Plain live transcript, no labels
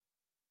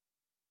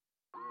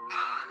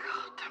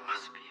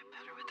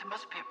There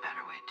must be a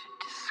better way to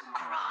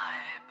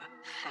describe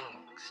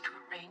things, to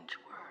arrange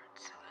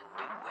words in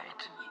a new way,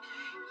 to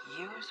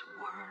use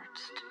words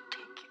to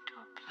take you to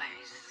a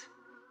place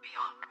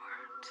beyond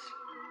words.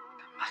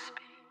 There must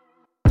be.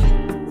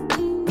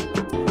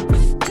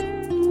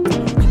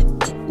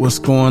 What's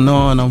going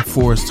on? I'm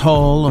Forrest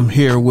Hall. I'm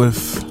here with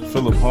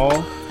Philip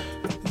Hall.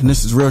 And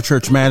this is Real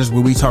Church Matters,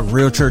 where we talk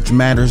real church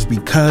matters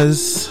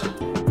because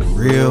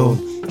real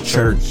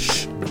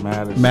church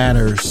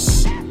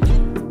matters.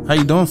 How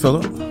you doing,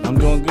 Philip? I'm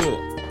doing good.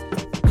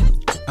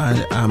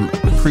 I'm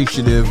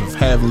appreciative of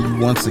having you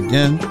once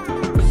again.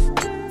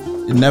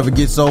 It never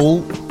gets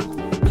old.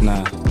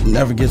 Nah. It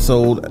never gets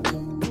old.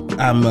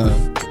 I'm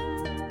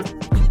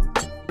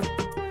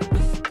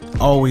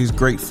always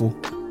grateful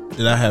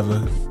that I have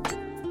a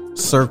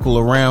circle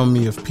around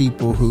me of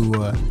people who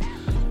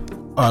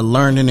are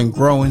learning and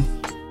growing,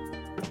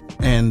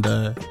 and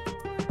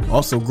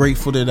also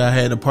grateful that I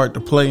had a part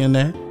to play in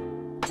that.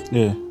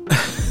 Yeah.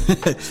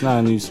 It's not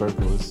a new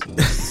circle. It's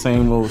the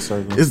same old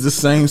circle. It's the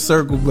same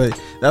circle, but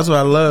that's what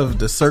I love.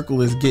 The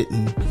circle is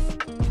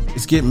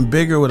getting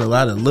bigger with a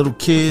lot of little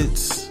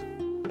kids.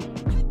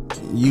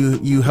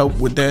 You help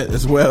with that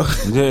as well.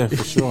 Yeah,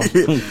 for sure.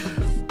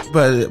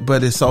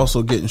 but it's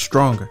also getting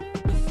stronger.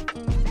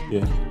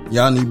 Yeah.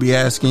 Y'all need to be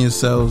asking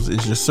yourselves,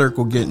 is your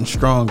circle getting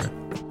stronger?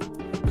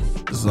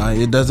 It's like,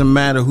 it doesn't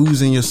matter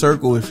who's in your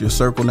circle if your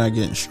circle not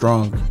getting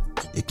stronger.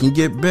 It can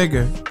get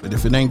bigger, but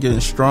if it ain't getting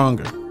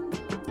stronger,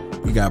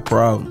 you got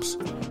problems.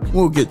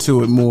 We'll get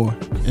to it more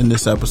in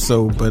this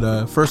episode,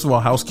 but first of all,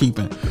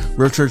 housekeeping.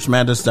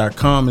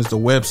 RealChurchMatters.com is the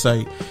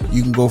website.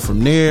 You can go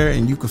from there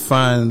and you can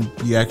find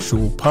the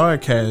actual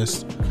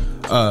podcast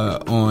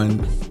on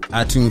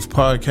iTunes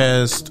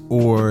Podcast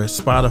or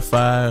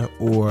Spotify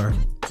or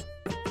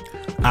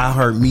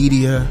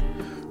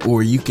iHeartMedia,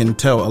 or you can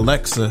tell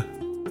Alexa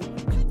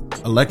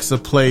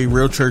play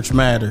Real Church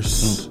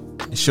Matters.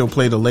 And she'll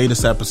play the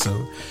latest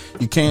episode.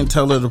 You can't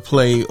tell her to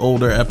play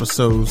older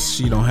episodes.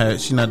 She's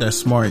not that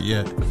smart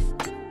yet.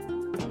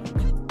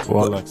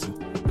 Or Alexa.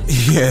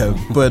 Yeah,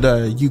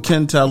 but you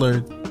can tell her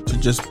to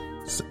just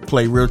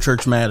play Real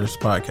Church Matters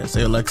podcast.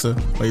 Say, Alexa,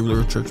 play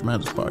Real Church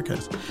Matters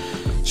podcast.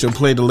 She'll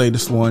play the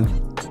latest one.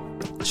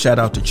 Shout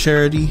out to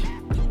Charity,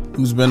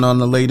 who's been on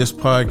the latest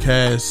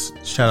podcast.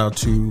 Shout out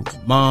to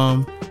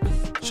Mom.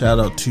 Shout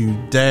out to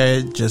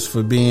Dad, just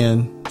for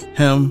being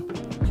him.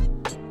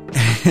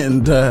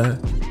 And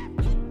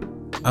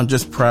I'm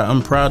just proud.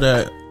 I'm proud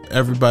of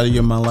everybody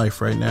in my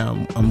life right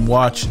now. I'm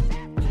watching.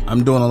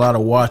 I'm doing a lot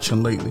of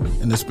watching lately,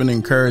 and it's been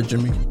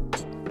encouraging me.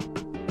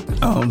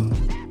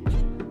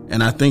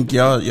 And I think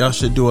y'all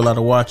should do a lot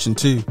of watching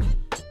too.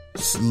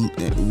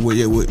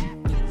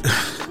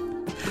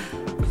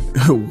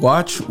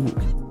 Watch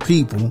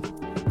people,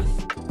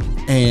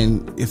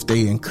 and if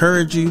they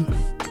encourage you,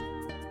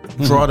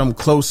 draw them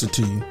closer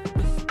to you,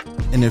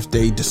 and if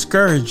they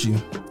discourage you,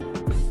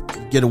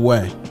 get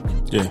away.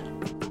 Yeah.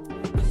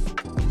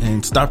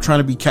 And stop trying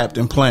to be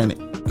Captain Planet,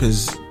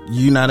 because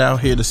you're not out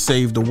here to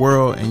save the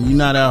world, and you're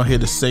not out here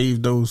to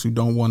save those who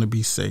don't want to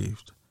be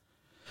saved.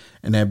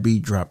 And that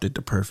beat dropped at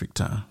the perfect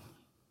time.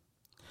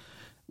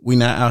 We're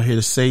not out here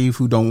to save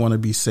who don't want to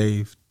be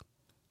saved.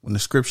 When the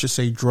scriptures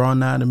say, draw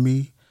nigh to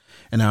me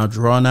and I'll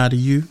draw nigh to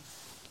you,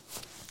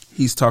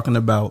 he's talking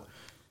about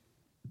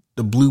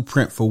the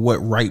blueprint for what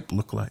ripe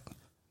look like.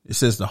 It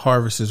says the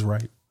harvest is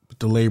ripe, but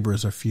the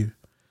laborers are few.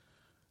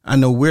 I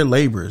know we're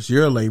laborers.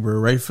 You're a laborer,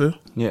 right, Phil?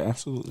 Yeah,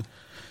 absolutely.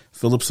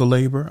 Philip's a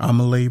laborer.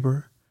 I'm a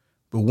laborer.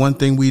 But one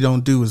thing we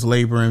don't do is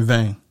labor in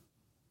vain.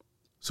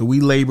 So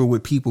we labor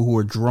with people who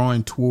are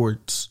drawing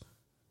towards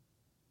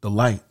the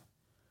light.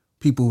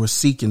 People who are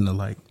seeking the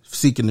light,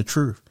 seeking the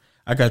truth.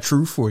 I got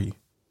truth for you.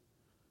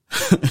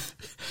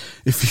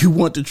 If you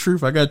want the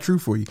truth, I got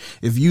truth for you.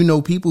 If you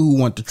know people who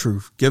want the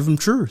truth, give them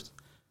truth.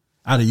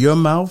 Out of your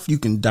mouth, you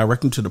can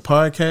direct them to the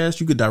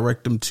podcast. You could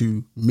direct them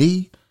to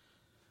me.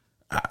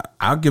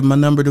 I'll give my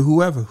number to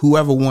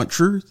whoever want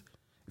truth.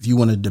 If you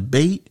want to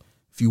debate,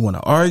 if you want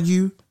to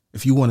argue,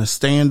 if you want to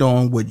stand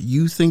on what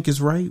you think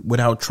is right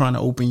without trying to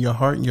open your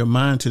heart and your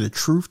mind to the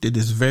truth that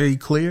is very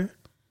clear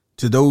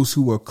to those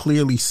who are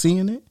clearly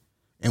seeing it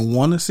and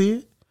want to see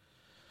it,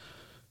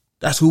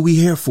 that's who we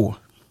here for.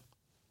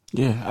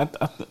 Yeah,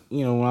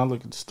 when I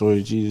look at the story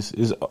of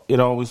Jesus, it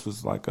always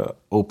was like a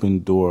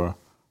open door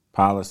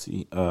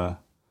policy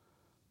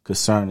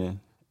concerning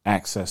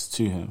access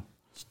to him.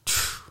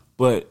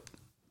 But,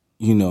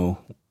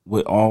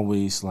 what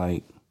always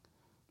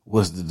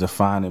was the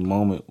defining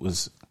moment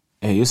was,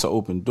 hey, it's an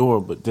open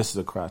door, but this is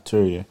a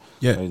criteria.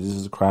 Yeah. This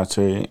is a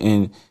criteria.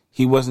 And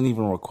he wasn't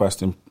even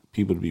requesting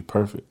people to be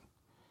perfect.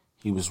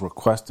 He was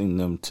requesting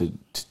them to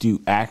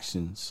do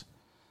actions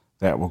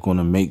that were going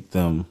to make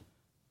them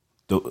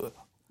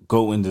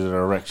go into the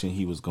direction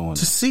he was going.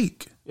 To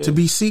seek, to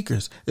be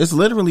seekers. It's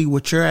literally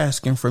what you're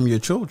asking from your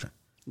children.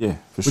 Yeah,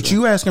 for sure. What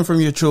you asking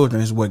from your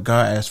children is what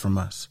God asked from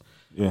us.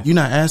 Yeah. You're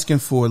not asking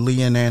for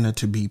Leah and Anna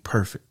to be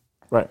perfect.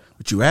 Right.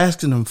 What you're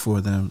asking them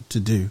for them to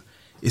do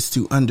is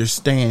to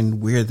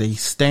understand where they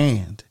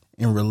stand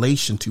in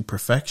relation to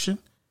perfection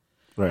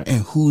Right.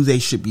 and who they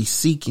should be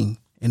seeking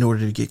in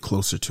order to get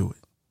closer to it.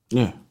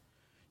 Yeah.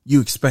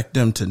 You expect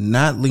them to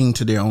not lean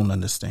to their own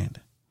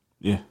understanding.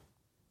 Yeah.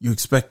 You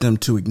expect them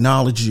to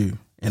acknowledge you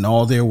in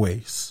all their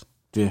ways.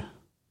 Yeah.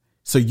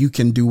 So you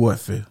can do what,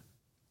 Phil?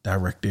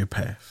 Direct their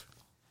path.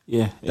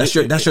 Yeah. That's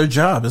your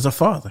job as a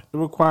father. It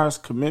requires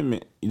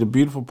commitment. The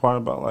beautiful part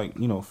about, like,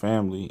 you know,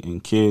 family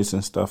and kids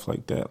and stuff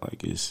like that,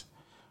 like, it's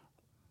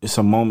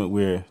a moment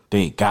where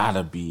they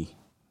gotta be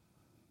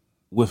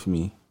with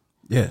me.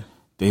 Yeah.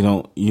 They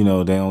don't, you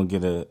know, they don't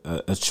get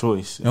a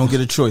choice. They don't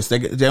get a choice. They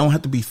don't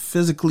have to be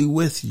physically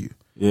with you.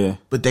 Yeah.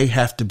 But they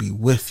have to be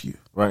with you.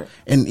 Right.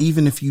 And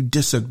even if you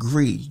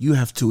disagree, you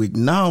have to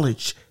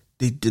acknowledge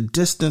the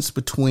distance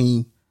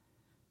between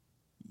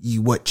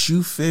what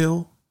you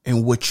feel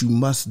and what you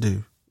must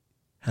do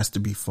has to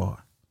be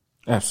far.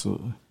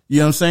 Absolutely. You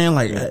know what I'm saying?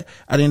 Like, yeah.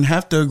 I didn't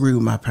have to agree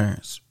with my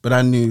parents, but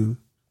I knew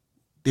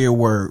their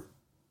word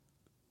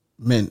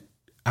meant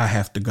I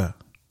have to go.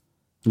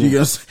 Yeah. You know what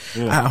I'm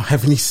saying? Yeah. I don't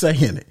have any say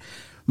in it.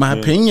 My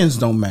opinions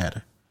don't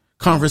matter.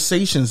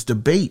 Conversations,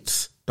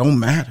 debates don't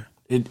matter.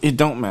 It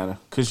don't matter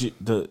because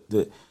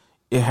it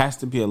has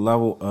to be a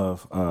level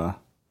of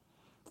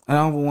I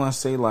don't want to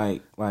say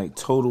like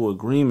total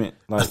agreement,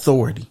 like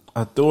authority.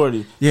 Yeah.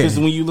 Because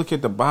when you look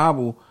at the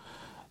Bible,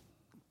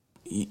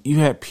 you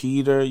had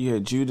Peter, you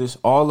had Judas,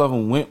 all of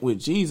them went with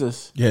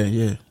Jesus.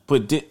 Yeah.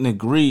 But didn't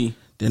agree.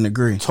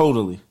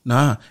 Totally.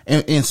 Nah.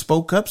 And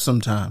spoke up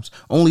sometimes,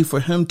 only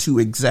for him to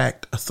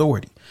exact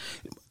authority.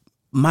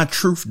 My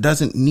truth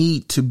doesn't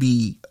need to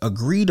be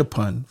agreed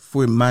upon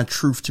for my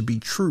truth to be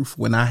truth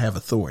when I have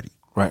authority.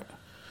 Right.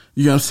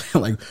 You know what I'm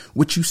saying? Like,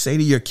 what you say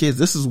to your kids,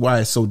 this is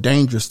why it's so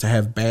dangerous to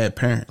have bad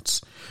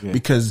parents,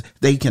 because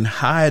they can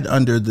hide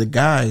under the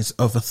guise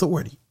of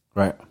authority.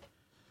 Right.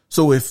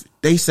 So if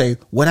they say,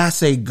 what I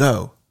say,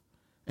 go,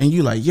 and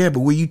you like, yeah,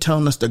 but where you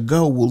telling us to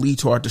go will lead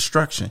to our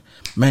destruction.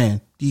 Man,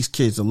 these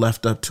kids are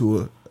left up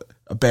to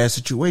a bad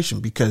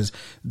situation because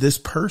this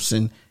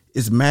person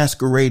is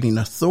masquerading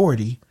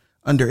authority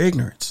under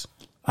ignorance.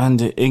 And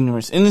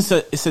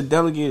it's a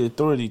delegated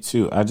authority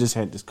too. I just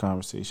had this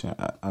conversation.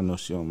 I know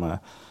she don't mind.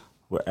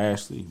 With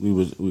Ashley,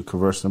 we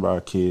conversing about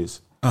our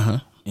kids.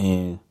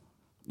 And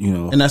you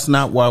know, and that's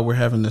not why we're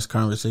having this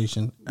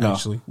conversation.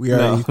 Actually, we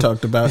already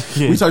talked about.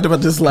 Yeah. We talked about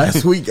this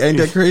last week. Ain't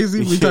that crazy?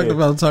 We talked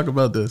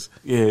about this.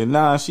 Yeah,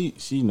 nah,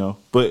 she know,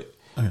 but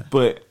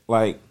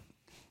like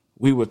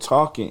we were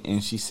talking,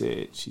 and she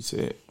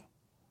said,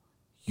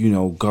 you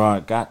know,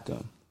 God got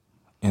them.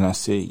 And I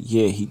said,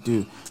 yeah, he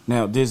do.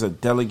 Now, there's a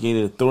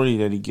delegated authority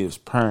that he gives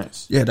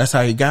parents. Yeah, that's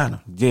how he got them.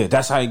 Yeah,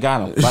 that's how he got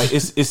them. Like,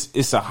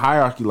 it's a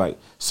hierarchy. Like,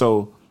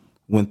 so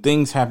when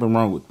things happen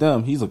wrong with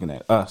them, he's looking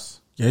at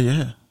us.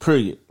 Yeah.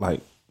 Period. Like,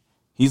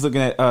 he's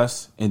looking at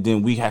us, and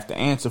then we have to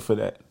answer for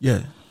that.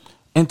 Yeah.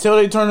 Until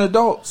they turn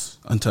adults.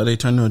 And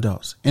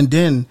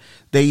then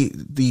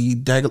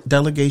the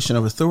delegation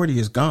of authority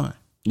is gone.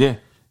 Yeah.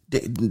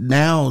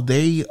 Now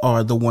they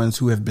are the ones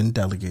who have been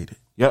delegated.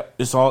 Yep,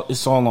 it's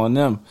all on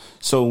them.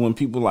 So when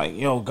people like,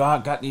 yo,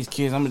 God got these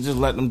kids, I'm gonna just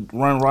let them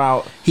run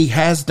wild. He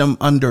has them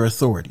under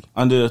authority.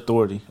 Under the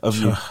authority of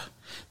you.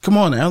 Come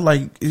on now,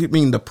 like, I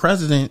mean, the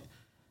president,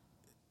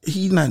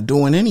 he's not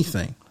doing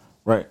anything.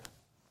 Right.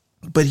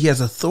 But he has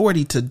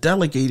authority to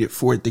delegate it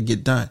for it to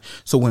get done.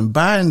 So when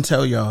Biden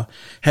tell y'all,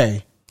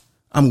 hey,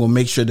 I'm gonna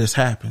make sure this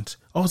happens,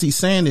 all he's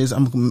saying is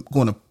I'm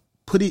gonna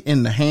put it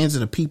in the hands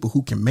of the people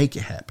who can make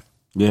it happen.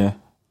 Yeah.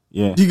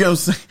 Yeah. You know what I'm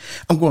saying?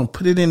 I'm going to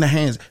put it in the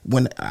hands.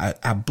 When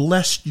I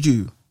blessed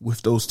you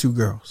with those two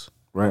girls.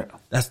 Right.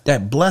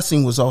 That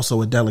blessing was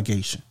also a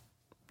delegation.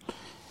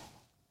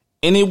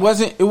 And it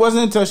wasn't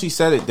until she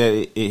said it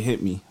that it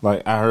hit me.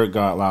 Like, I heard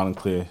God loud and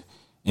clear.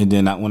 And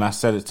then when I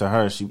said it to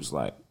her, she was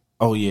like,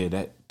 oh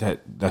yeah,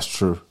 that's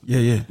true.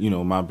 Yeah. You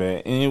know, my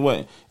bad. And it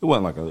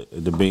wasn't like a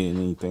debate or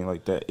anything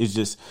like that. It's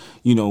just,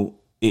 you know,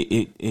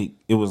 it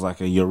was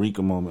like a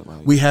eureka moment.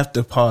 Like, we have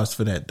to pause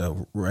for that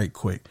though, right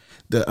quick.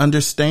 The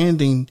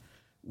understanding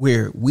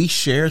where we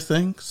share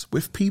things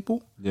with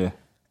people. Yeah.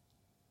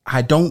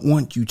 I don't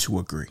want you to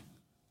agree.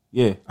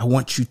 Yeah. I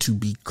want you to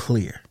be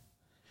clear.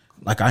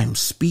 Like, I am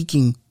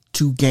speaking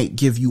to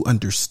give you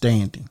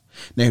understanding.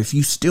 Now, if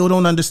you still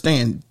don't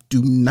understand,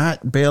 do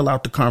not bail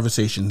out the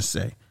conversation and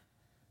say,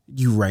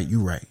 you right.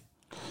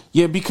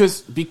 Yeah,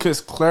 because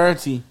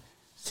clarity.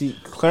 See,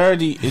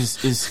 clarity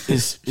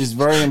is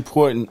very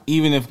important,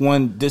 even if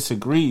one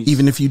disagrees.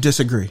 Even if you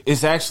disagree.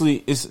 It's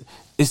actually,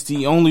 it's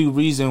the only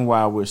reason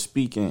why we're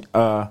speaking.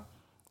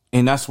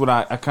 And that's what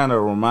I kind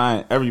of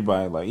remind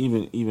everybody, like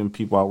even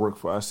people I work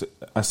for.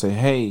 I say,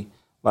 hey,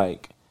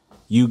 like,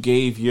 you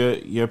gave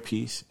your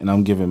piece and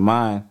I'm giving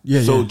mine.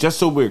 Yeah. So just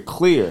so we're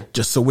clear.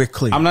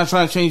 I'm not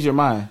trying to change your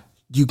mind.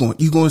 You going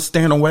to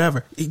stand on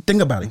whatever.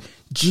 Think about it.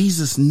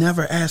 Jesus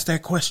never asked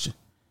that question.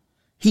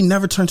 He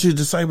never turned to the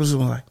disciples and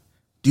was like,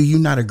 do you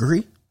not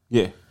agree?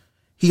 Yeah.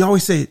 He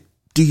always said,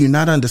 do you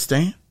not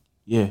understand?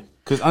 Yeah.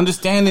 Because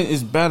understanding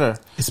is better.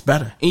 It's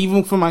better.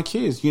 Even for my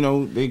kids, you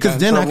know. Because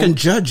then I can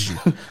judge you.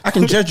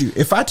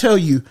 If I tell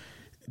you,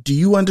 do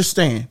you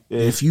understand? Yeah.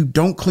 If you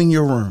don't clean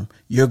your room,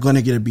 you're going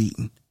to get a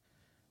beating.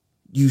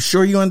 You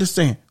sure you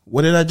understand?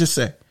 What did I just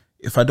say?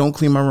 If I don't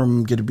clean my room, I'm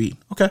gonna get a beat.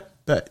 Okay,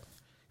 bet.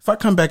 If I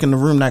come back in the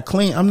room not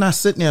clean, I'm not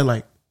sitting there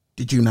like,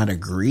 did you not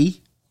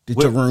agree? Did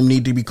your room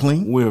need to be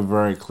clean? We're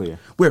very clear.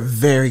 We're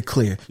very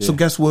clear. Yeah. So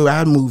guess what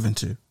I move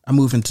into? I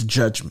move into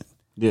judgment.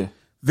 Yeah.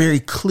 Very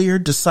clear,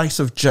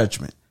 decisive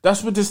judgment.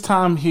 That's what this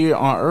time here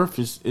on earth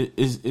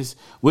is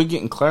we're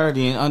getting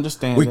clarity and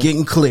understanding. We're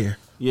getting clear.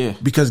 Yeah.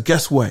 Because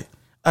guess what?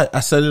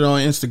 I said it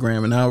on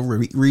Instagram, and I'll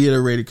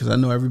reiterate it because I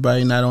know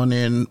everybody not on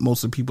there and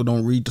most of the people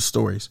don't read the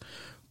stories.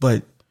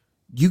 But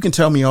you can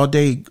tell me all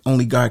day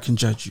only God can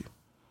judge you.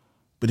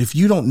 But if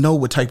you don't know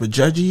what type of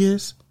judge he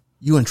is,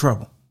 you in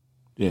trouble.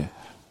 Yeah.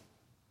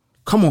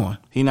 Come on.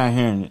 He not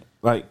hearing it.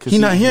 Like, he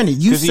not hearing it.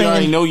 You saying, he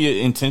already know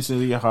your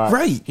intentions of your heart.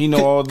 Right. He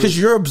know all this. Because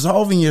you're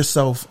absolving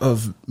yourself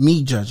of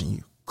me judging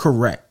you.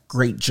 Correct.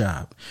 Great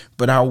job.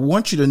 But I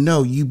want you to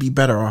know you'd be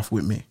better off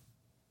with me.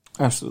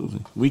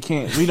 Absolutely. We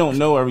don't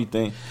know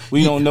everything.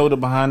 We don't know the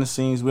behind the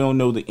scenes. We don't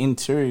know the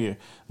interior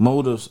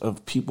motives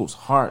of people's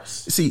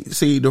hearts.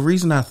 See, the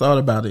reason I thought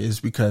about it is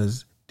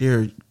because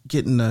they're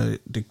getting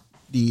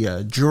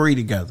the jury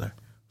together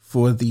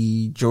for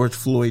the George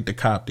Floyd, the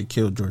cop that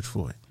killed George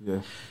Floyd.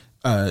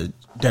 Yeah.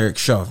 Derek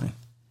Chauvin.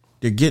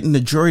 They're getting the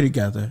jury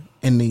together,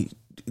 and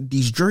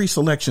these jury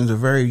selections are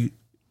very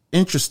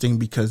interesting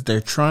because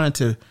they're trying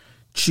to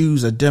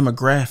choose a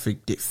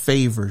demographic that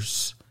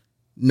favors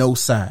no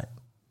side.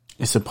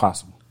 It's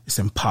impossible. It's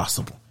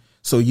impossible.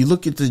 So you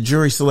look at the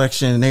jury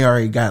selection, and they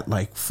already got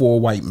like 4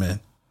 white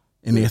men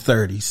in their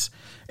 30s,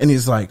 and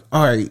it's like,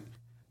 all right,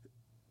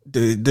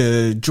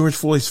 the George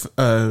Floyd's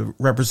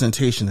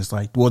representation is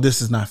like, well,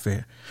 this is not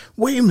fair.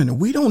 Wait a minute,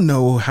 we don't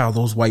know how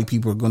those white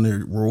people are going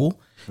to rule.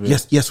 Yeah.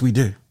 Yes, we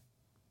do.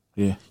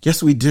 Yeah.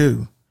 Yes, we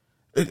do.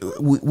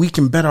 We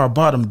can bet our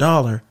bottom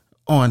dollar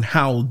on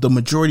how the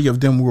majority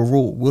of them will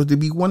rule. Will there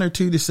be 1 or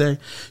 2 to say,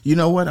 you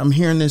know what, I'm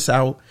hearing this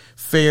out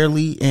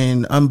fairly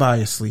and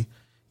unbiasedly?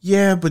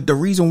 Yeah, but the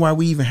reason why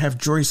we even have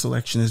jury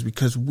selection is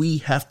because we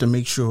have to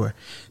make sure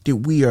that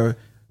we are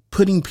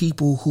putting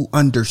people who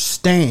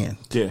understand.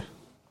 Yeah.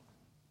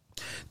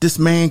 This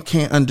man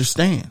can't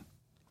understand.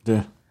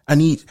 Yeah. I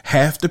need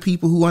half the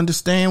people who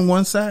understand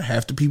one side,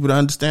 half the people to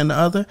understand the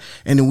other,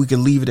 and then we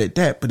can leave it at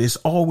that. But it's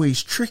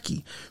always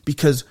tricky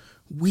because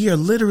we are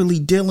literally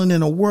dealing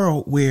in a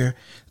world where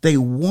they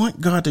want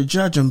God to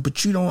judge them,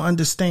 but you don't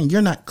understand.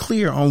 You're not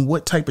clear on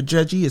what type of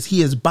judge he is.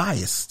 He is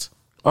biased.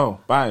 Oh,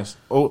 biased.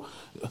 Oh,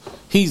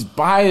 he's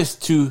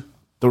biased to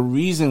the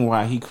reason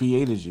why he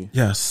created you.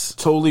 Yes.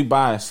 Totally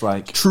biased.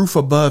 Like truth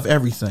above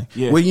everything.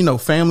 Yeah. Well,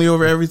 family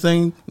over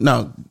everything.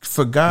 No,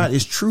 for God,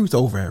 it's truth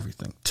over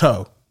everything.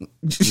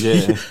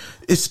 Yeah.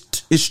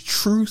 It's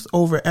truth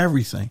over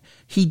everything.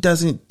 He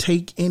doesn't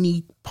take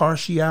any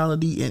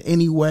partiality in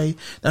any way.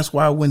 That's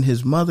why when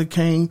his mother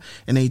came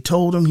and they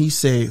told him, he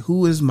said,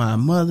 who is my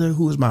mother?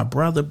 Who is my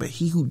brother? But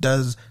he who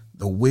does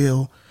the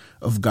will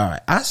of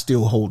God. I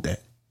still hold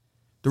that.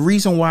 The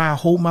reason why I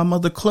hold my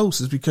mother close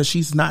is because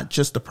she's not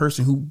just the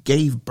person who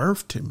gave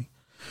birth to me,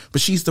 but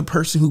she's the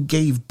person who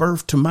gave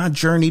birth to my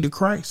journey to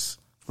Christ.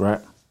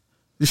 Right.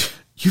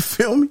 You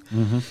feel me?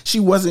 Mm-hmm. She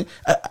wasn't,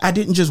 I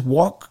didn't just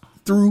walk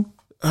through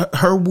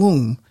her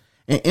womb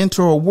and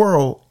enter a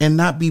world and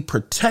not be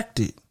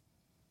protected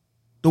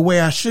the way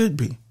I should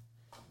be.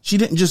 She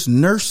didn't just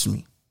nurse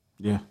me.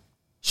 Yeah.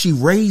 She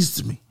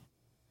raised me.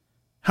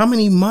 How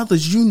many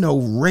mothers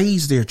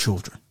raise their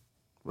children?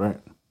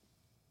 Right.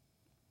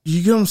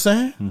 You get what I'm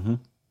saying? Mm-hmm.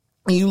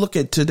 And you look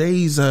at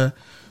today's,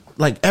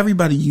 like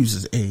everybody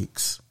uses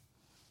eggs.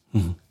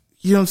 Mm-hmm.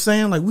 You know what I'm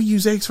saying? Like we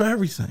use eggs for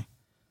everything.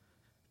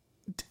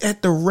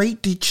 At the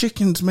rate that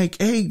chickens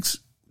make eggs,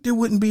 there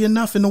wouldn't be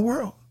enough in the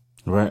world.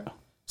 Right.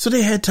 So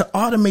they had to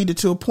automate it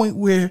to a point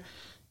where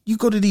you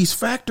go to these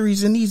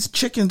factories and these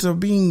chickens are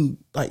being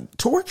like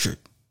tortured.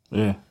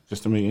 Yeah.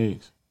 Just to make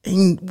eggs.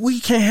 And we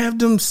can't have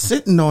them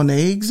sitting on the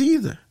eggs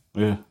either.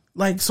 Yeah.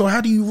 Like, so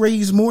how do you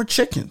raise more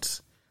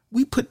chickens?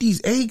 We put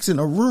these eggs in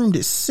a room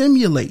that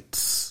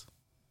simulates.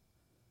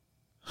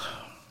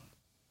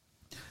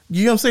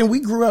 You know what I'm saying?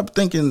 We grew up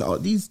thinking, oh,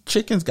 these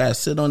chickens got to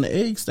sit on the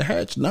eggs to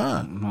hatch.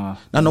 Nah.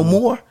 Not no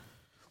more.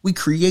 We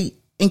create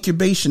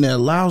incubation that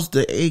allows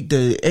the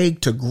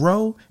egg to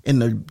grow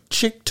and the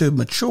chick to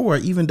mature,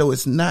 even though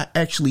it's not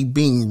actually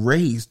being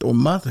raised or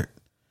mothered.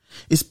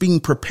 It's being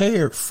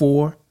prepared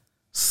for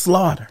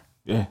slaughter.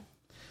 Yeah.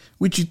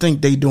 What you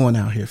think they doing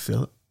out here,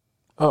 Philip?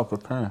 Oh,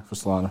 preparing for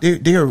slaughter.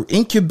 They're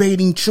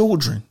incubating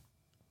children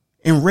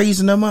and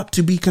raising them up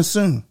to be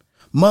consumed.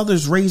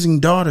 Mothers raising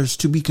daughters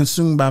to be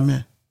consumed by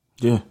men.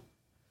 Yeah.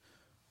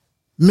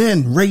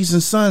 Men raising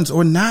sons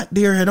or not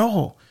there at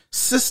all.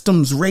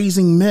 Systems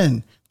raising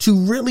men to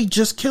really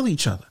just kill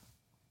each other.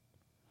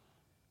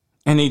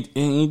 And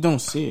you don't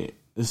see it.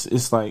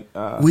 It's like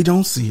we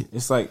don't see it.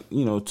 It's like,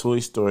 Toy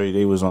Story,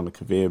 they was on the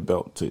conveyor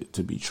belt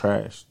to be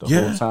trashed the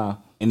whole time.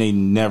 And they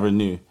never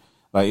knew.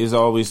 Like, it's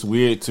always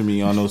weird to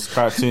me on those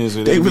cartoons.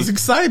 Where they was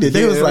excited.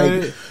 They was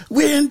like,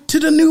 we're into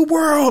the new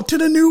world, to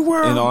the new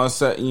world. And all of a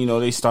sudden,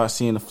 they start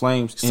seeing the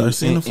flames.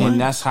 And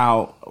that's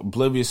how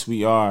oblivious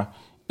we are,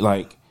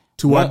 like,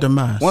 to our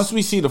demise. Once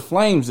we see the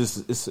flames,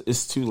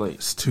 it's too late.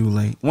 It's too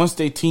late. Once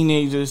they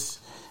teenagers,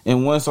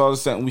 and once all of a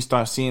sudden we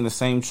start seeing the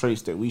same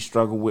traits that we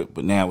struggle with,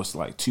 but now it's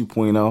like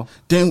 2.0.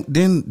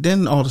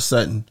 Then all of a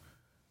sudden,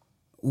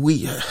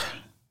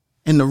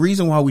 and the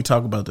reason why we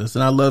talk about this,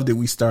 and I love that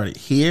we started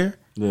here,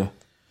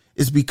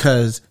 is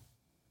because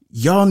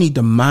y'all need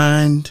to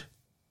mind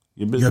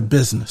your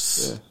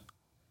business. Yeah.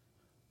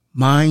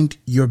 Mind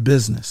your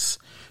business.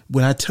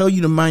 When I tell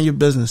you to mind your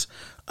business,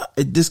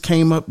 this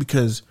came up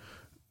because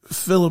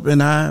Philip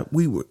and I,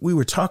 we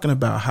were talking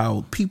about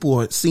how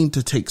people seem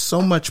to take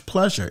so much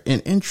pleasure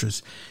and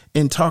interest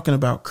in talking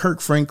about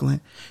Kirk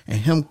Franklin and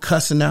him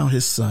cussing out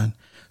his son,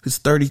 his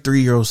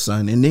 33-year-old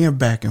son, and they're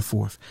back and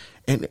forth.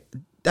 And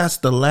that's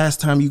the last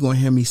time you're going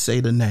to hear me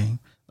say the name.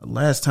 The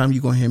last time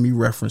you're going to hear me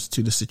reference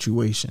to the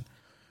situation.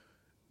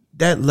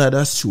 That led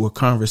us to a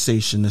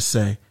conversation to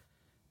say,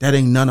 that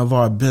ain't none of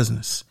our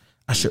business.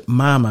 I should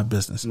mind my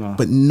business. No.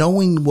 But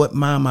knowing what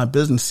mind my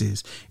business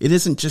is, it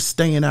isn't just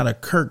staying out of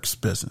Kirk's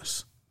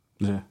business.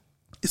 Yeah.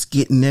 It's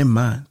getting in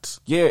minds.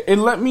 Yeah, it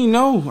let me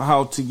know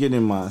how to get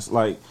in minds.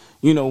 Like,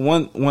 you know,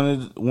 one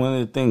of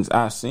the things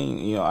I've seen,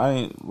 you know, I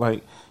ain't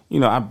like, you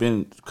know, I've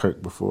been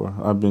Kirk before.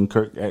 I've been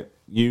Kirk at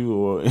you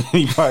or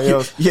anybody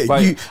else. Yeah,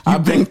 like,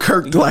 you've been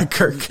Kirk like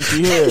Kirk.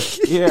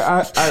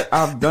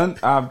 I've done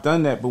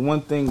that. But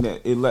one thing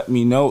that it let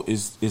me know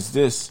is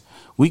this: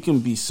 we can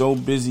be so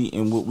busy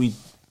in what we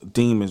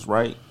deem is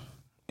right,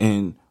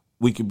 and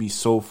we could be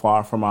so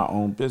far from our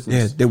own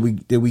business. Yeah, that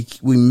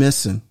we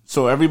missing.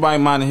 So everybody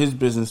minding his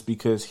business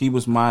because he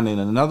was minding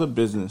another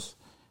business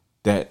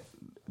that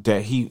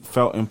he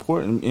felt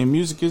important. And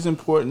music is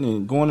important,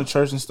 and going to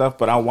church and stuff.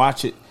 But I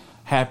watch it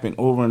happen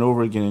over and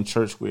over again in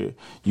church, where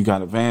you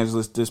got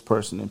evangelist this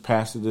person and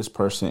pastor this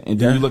person, and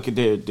then you look at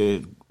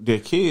their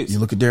kids, you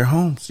look at their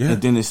homes,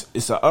 and then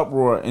it's an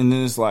uproar, and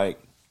then it's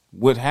like,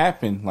 what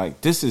happened?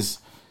 Like this is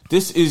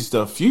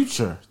the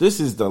future. This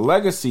is the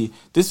legacy.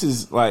 This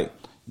is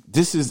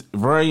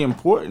very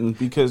important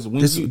because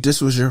when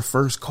this was your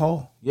first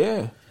call.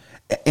 Yeah.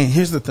 And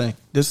here's the thing.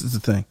 This is the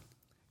thing.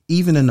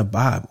 Even in the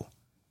Bible,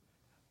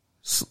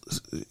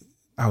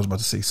 I was about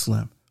to say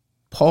Slim.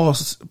 Paul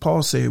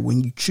said,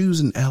 when you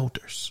choosing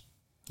elders,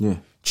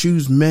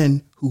 choose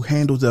men who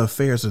handle the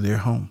affairs of their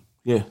home.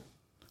 Yeah.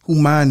 Who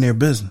mind their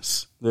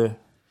business. Yeah.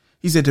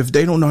 He said, if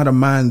they don't know how to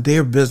mind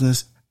their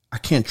business, I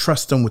can't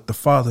trust them with the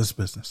Father's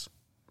business.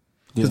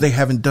 Because they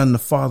haven't done the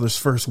Father's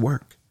first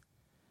work.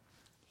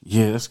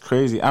 Yeah, that's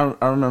crazy. I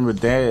remember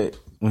Dad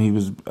when he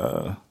was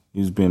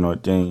being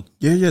ordained.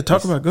 Yeah. Go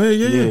ahead.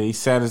 Yeah. He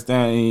sat us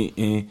down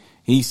and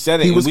he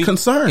said it. He was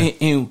concerned,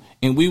 and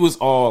we was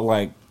all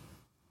like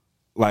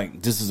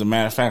this is a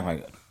matter of fact.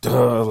 Like,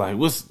 duh. Like,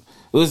 what's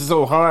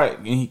so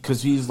hard?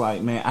 Because he's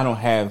like, man, I don't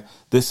have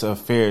this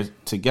affair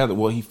together.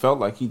 Well, he felt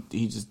like he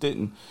just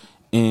didn't,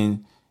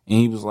 and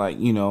he was like,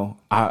 you know,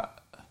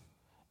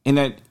 in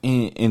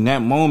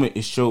that moment,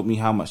 it showed me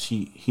how much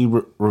he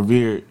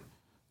revered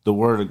the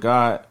word of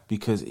God,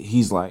 because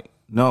he's like,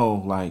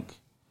 no, like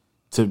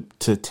to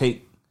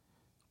take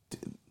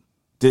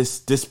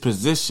this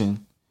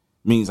position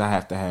means I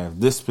have to have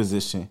this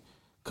position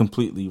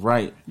completely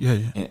right. Yeah.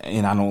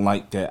 And I don't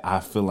like that. I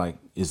feel like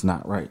it's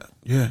not right.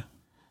 Yeah.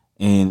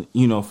 And,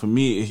 you know, for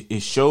me,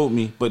 it showed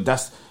me. But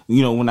that's,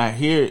 you know, when I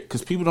hear it,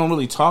 because people don't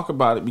really talk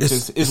about it,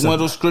 because it's one of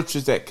those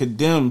scriptures that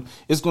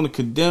it's going to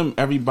condemn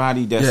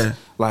everybody that's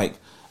like,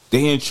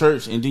 they in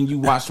church, and then you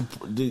watch,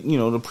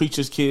 the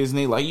preacher's kids, and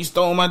they like, you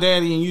stole my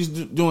daddy, and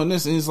you doing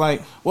this. And it's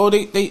like, well,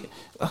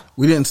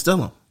 we didn't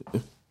steal him.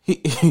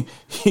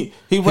 He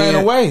ran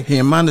away. He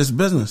didn't mind his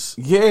business.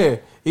 Yeah,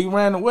 he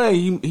ran away.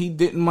 He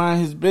didn't mind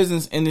his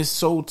business, and it's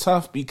so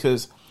tough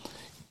because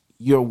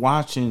you're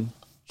watching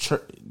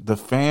the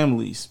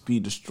families be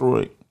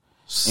destroyed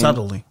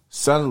subtly.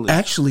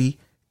 Actually,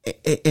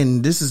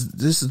 and this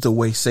is the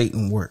way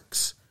Satan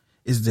works,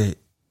 is that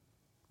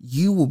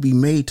you will be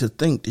made to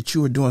think that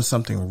you are doing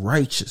something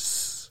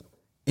righteous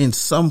in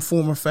some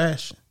form or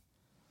fashion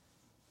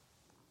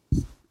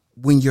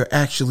when you're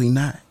actually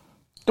not.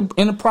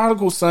 And the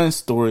prodigal son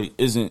story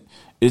isn't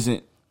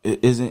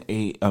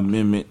a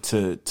amendment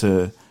to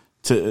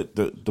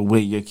the way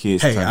your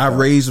kids. Hey, I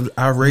raised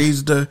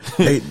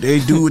they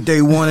do what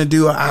they want to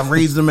do. I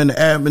raised them in the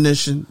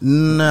admonition.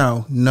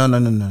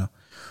 No.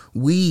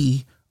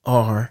 We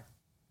are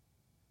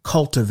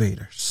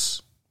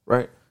cultivators.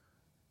 Right.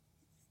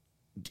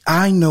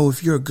 I know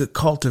if you're a good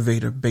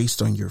cultivator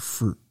based on your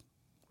fruit.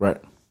 Right.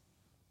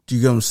 Do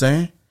you get what I'm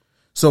saying?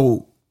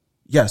 So,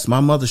 yes, my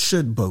mother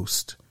should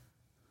boast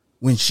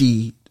when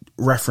she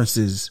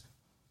references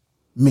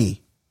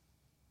me.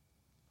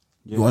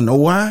 Yeah. You want to know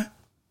why?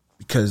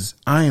 Because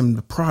I am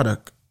the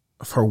product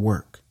of her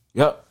work.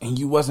 Yep. And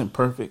you wasn't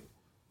perfect.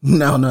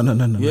 No.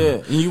 Yeah.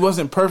 And you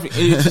wasn't perfect.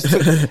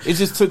 It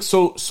just took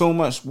so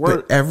much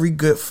work. But every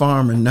good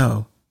farmer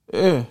know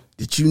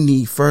that you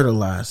need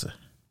fertilizer.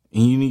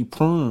 And you need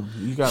prune.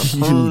 You got You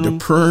need to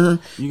prune.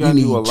 You got to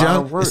do a lot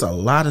of work. It's a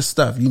lot of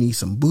stuff. You need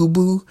some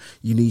boo-boo.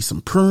 You need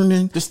some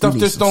pruning. This stuff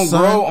just don't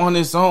grow on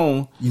its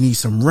own. You need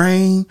some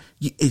rain.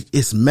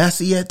 It's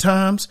messy at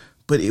times,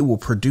 but it will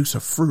produce a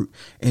fruit.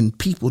 And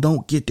people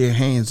don't get their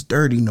hands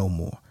dirty no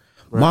more.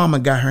 Right. Mama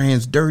got her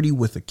hands dirty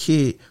with a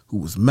kid who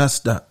was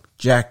messed up,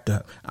 jacked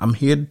up. I'm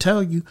here to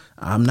tell you,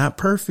 I'm not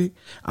perfect.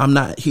 I'm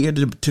not here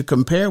to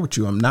compare with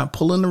you. I'm not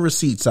pulling the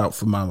receipts out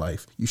for my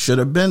life. You should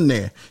have been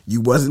there.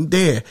 You wasn't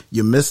there.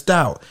 You missed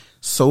out.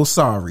 So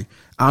sorry.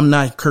 I'm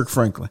not Kirk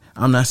Franklin.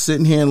 I'm not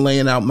sitting here and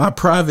laying out my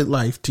private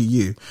life to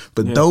you.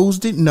 But those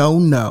that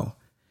know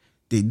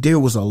that there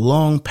was a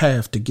long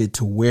path to get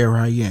to where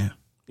I am.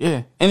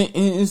 Yeah. And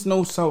it's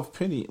no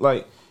self-pity.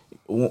 Like,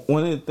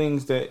 one of the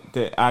things that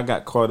I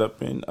got caught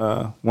up in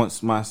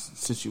once my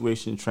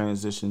situation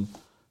transitioned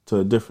to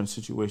a different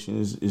situation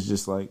is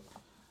just like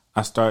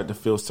I started to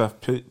feel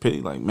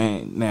self-pity. Like,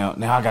 man, now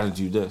I got to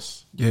do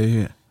this.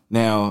 Yeah.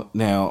 Now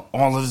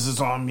all of this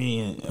is on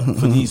me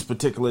for these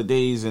particular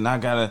days, and I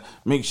got to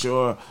make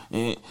sure.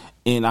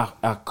 And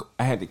I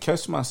had to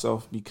catch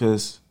myself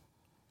because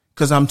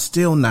I'm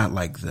still not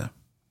like them.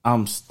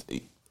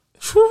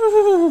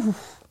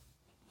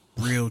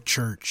 Real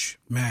church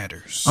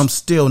matters. I'm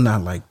still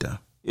not like them.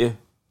 Yeah.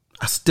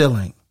 I still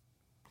ain't.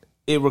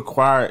 It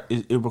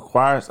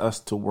requires us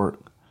to work.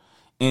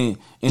 And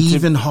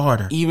even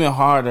harder.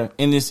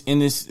 And it's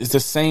the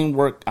same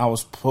work I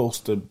was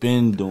supposed to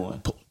been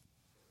doing.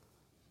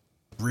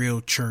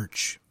 Real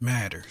church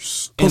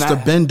matters. Supposed to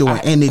been doing,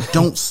 and it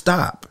don't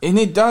stop. And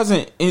it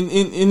doesn't. And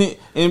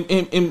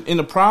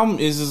the problem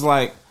is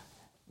like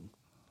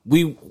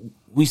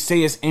we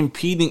say it's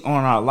impeding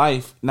on our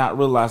life, not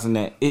realizing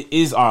that it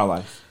is our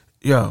life.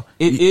 Yo,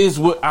 it is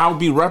what I'll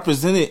be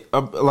represented.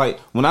 Like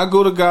when I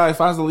go to God,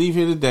 if I was to leave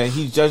here today,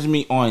 He's judging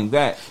me on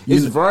that.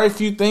 There's very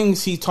few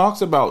things He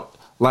talks about,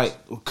 like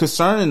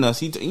concerning us.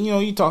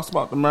 He talks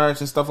about the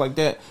marriage and stuff like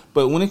that.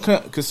 But when it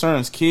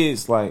concerns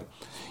kids, like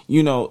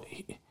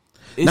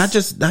not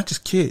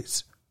just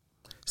kids.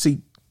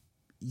 See,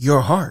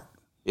 your heart.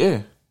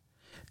 Yeah.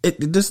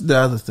 This is the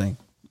other thing,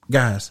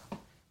 guys.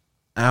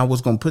 I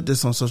was going to put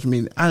this on social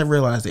media. I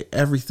realized that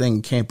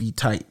everything can't be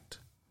typed.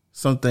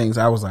 Some things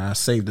I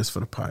saved this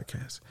for the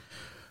podcast.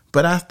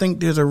 But I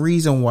think there's a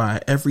reason why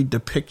every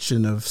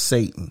depiction of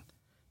Satan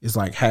is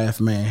like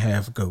half man,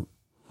 half goat.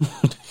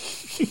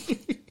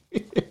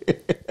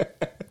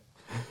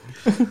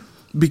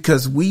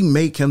 Because we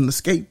make him the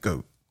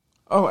scapegoat.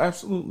 Oh,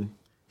 absolutely.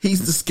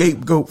 He's the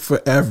scapegoat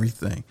for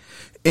everything.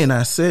 And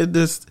I said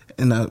this,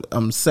 and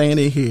I'm saying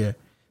it here.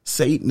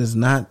 Satan is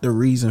not the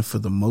reason for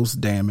the most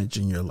damage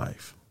in your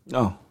life.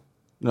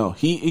 No,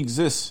 he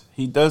exists.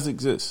 He does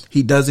exist.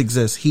 He does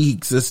exist. He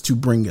exists to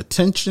bring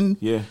attention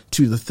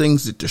to the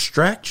things that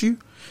distract you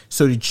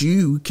so that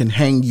you can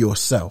hang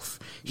yourself.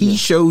 He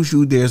shows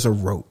you there's a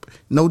rope.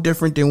 No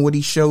different than what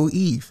he showed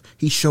Eve.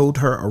 He showed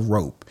her a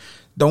rope.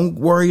 Don't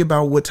worry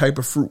about what type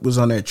of fruit was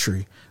on that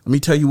tree. Let me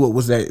tell you what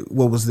was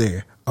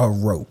there. A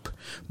rope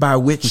by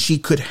which she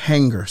could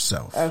hang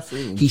herself.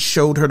 Absolutely. He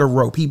showed her the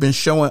rope. He's been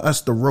showing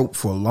us the rope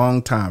for a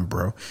long time,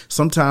 bro.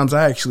 Sometimes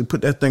I actually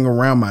put that thing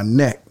around my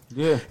neck.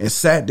 Yeah. And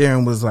sat there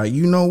and was like,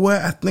 you know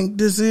what? I think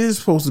this is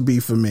supposed to be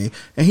for me.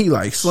 And he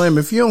like, Slim,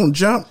 if you don't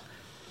jump.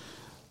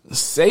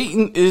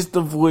 Satan is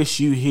the voice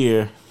you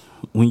hear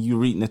when you're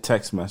reading a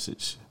text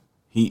message.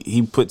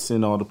 He puts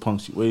in all the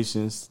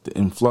punctuations, the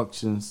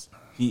inflections.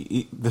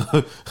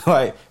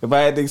 Like if I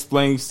had to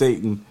explain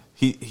Satan,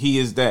 he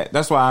is that.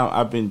 That's why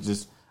I've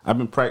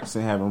been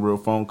practicing having real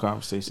phone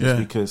conversations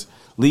because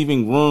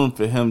leaving room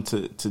for him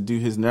to do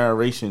his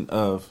narration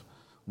of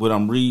what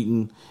I'm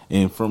reading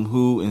and from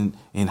who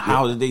and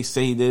how did they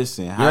say this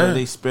and how did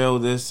they spell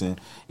this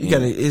and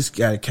it's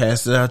gotta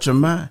cast it out your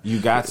mind. You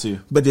got to.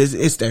 But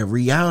it's that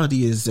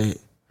reality is that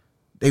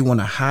they want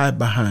to hide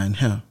behind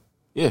him.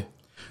 Yeah.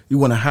 You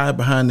want to hide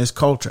behind this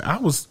culture. I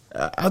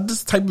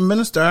this type of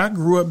minister I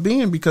grew up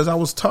being because I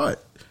was taught.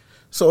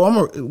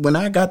 So when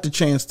I got the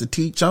chance to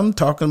teach, I'm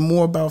talking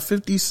more about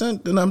 50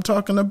 Cent than I'm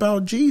talking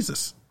about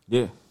Jesus.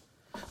 Yeah.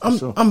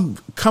 I'm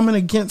coming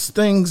against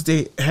things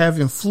that have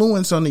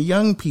influence on the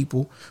young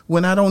people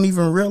when I don't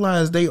even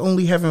realize they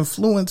only have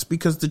influence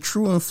because the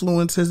true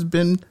influence has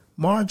been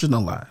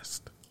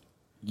marginalized.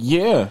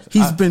 Yeah.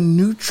 He's been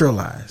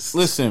neutralized.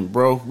 Listen,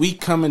 bro, we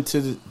come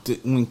into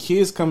when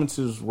kids come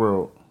into this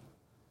world,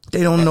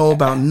 they don't know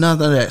about none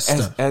of that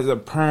stuff. As a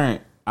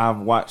parent, I've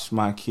watched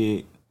my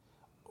kid.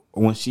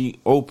 When she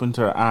opened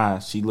her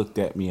eyes, she looked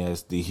at me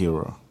as the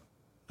hero.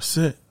 That's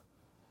it.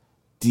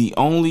 The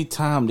only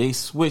time they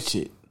switch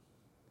it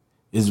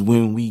is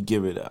when we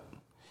give it up.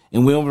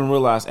 And we don't even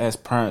realize as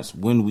parents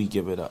when we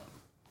give it up.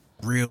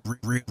 Real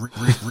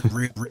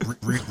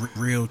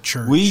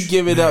church. We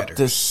give it up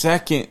the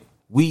second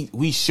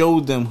we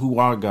show them who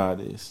our God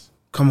is.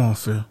 Come on,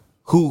 Phil.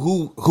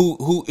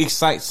 Who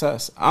excites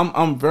us.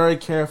 I'm very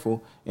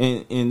careful,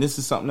 and this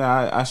is something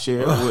that I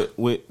share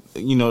with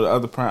the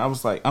other parent. I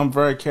was like, I'm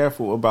very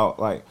careful about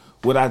like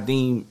what I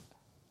deem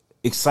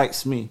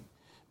excites me,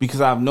 because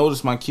I've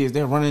noticed my kids,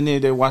 they're running there,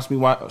 they watch me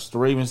watch the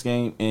Ravens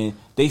game, and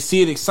they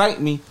see it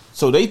excite me,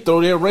 so they throw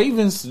their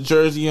Ravens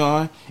jersey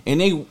on, and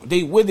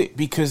they with it,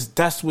 because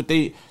that's what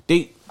they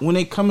when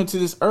they come into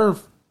this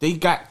earth, they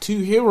got two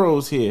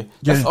heroes here.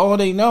 That's all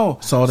they know.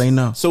 That's all they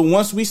know. So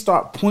once we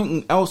start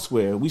pointing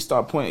elsewhere, we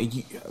start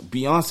pointing,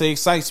 Beyonce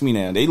excites me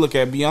now. They look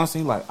at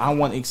Beyonce like, I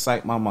want to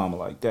excite my mama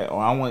like that,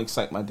 or I want to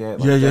excite my dad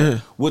like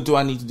that. What do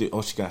I need to do?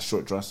 Oh, she got a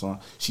short dress on.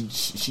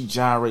 She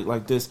gyrate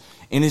like this.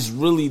 And it's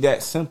really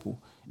that simple.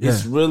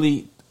 It's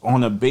really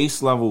on a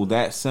base level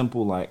that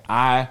simple. Like,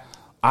 I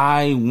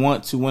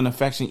want to win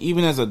affection,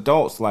 even as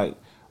adults. Like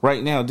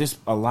right now, there's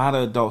a lot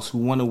of adults who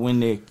want to win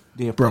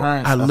their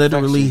parents' I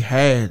literally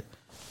affection.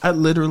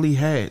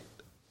 had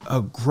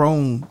a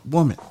grown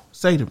woman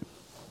say to me,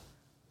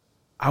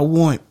 I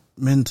want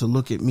men to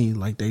look at me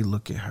like they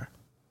look at her.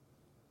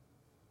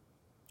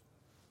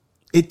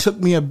 It took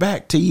me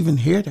aback to even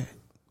hear that.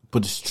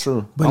 But it's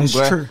true.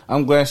 True.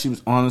 I'm glad she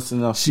was honest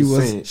enough to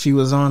say it. She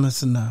was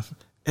honest enough.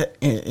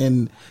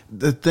 And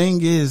the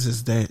thing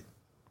is that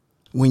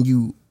when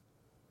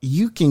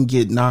you can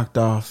get knocked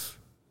off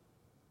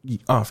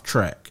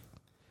track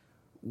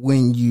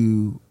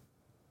when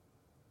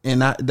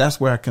that's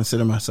where I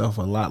consider myself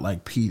a lot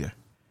like Peter.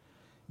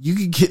 You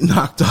can get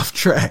knocked off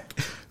track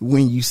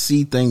when you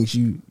see things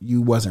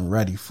you wasn't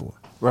ready for.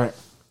 Right.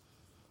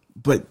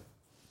 But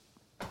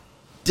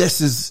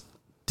this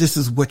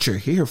is what you're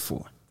here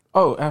for.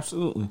 Oh,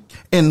 absolutely.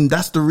 And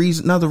that's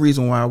another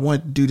reason why I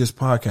want to do this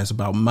podcast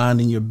about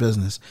minding your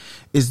business,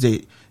 is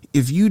that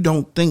if you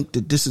don't think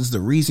that this is the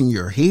reason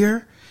you're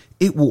here,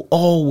 it will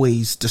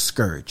always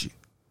discourage you.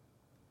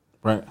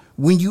 Right.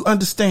 When you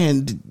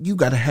understand that you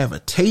got to have a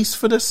taste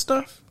for this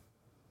stuff.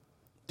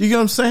 Do you get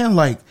what I'm saying?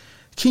 Like,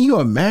 can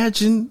you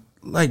imagine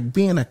like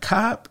being a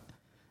cop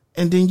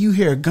and then you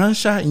hear a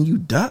gunshot and you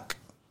duck?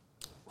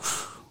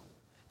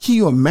 Can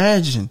you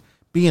imagine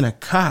being a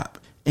cop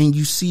and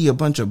you see a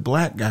bunch of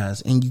black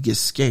guys and you get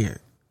scared?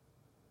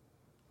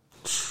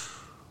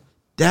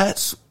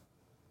 That's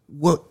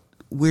what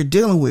we're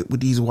dealing with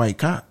these white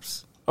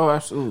cops. Oh,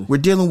 absolutely. We're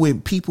dealing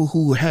with people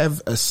who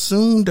have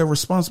assumed their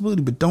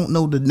responsibility but don't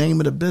know the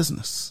name of the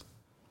business.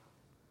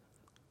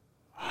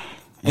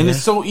 And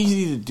it's so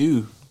easy to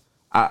do.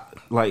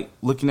 Like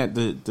looking at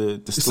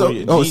the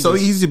story of Jesus. It's so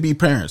easy to be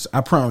parents. I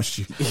promise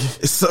you.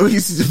 It's so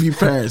easy to be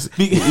parents.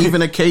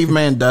 Even a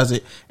caveman does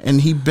it, and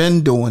he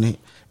been doing it.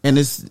 And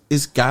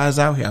it's guys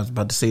out here. I was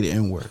about to say the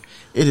N-word.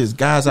 It is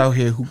guys out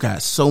here who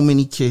got so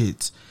many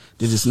kids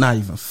that it's not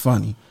even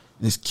funny.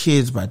 And it's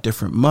kids by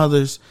different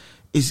mothers.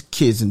 It's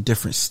kids in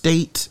different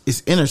states.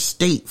 It's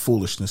interstate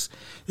foolishness.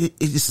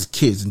 It's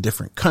kids in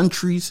different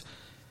countries.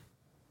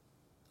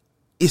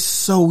 It's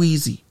so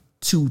easy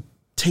to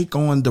take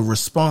on the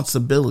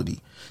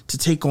responsibility, to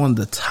take on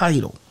the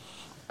title,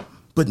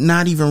 but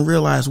not even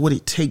realize what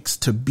it takes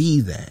to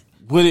be that.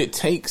 What it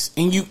takes,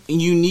 and you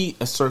need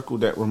a circle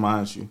that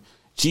reminds you.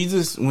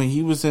 Jesus, when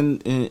he was when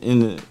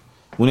they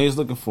was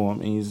looking for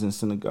him, and he was in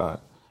synagogue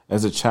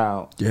as a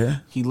child,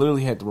 he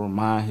literally had to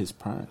remind his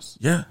parents.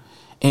 Yeah,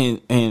 and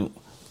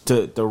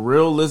the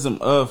realism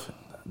of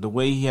the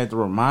way he had to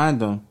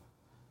remind them,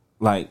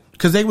 like,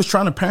 because they was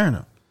trying to parent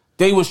him.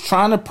 They was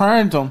trying to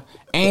parent him,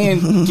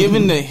 and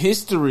given the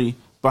history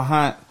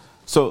behind,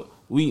 so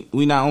we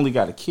not only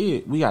got a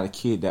kid, we got a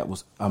kid that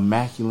was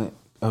immaculate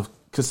of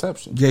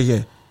conception.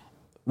 Yeah.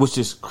 Which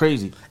is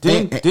crazy.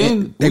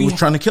 Then they was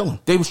trying to kill him.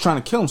 They was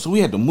trying to kill him, so we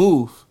had to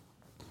move.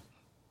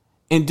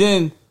 And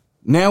then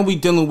now we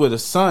dealing with a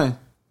son.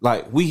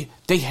 Like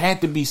they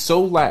had to be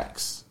so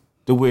lax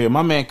to where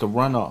my man could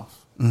run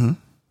off. Mm-hmm.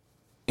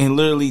 And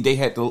literally they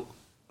had to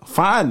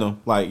find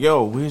him. Like,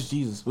 yo, where's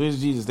Jesus? Where's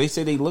Jesus? They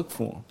said they looked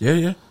for him.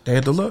 Yeah. They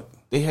had to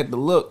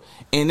look.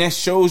 And that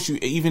shows you,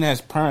 even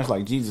as parents,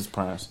 like Jesus'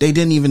 parents, they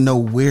didn't even know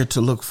where to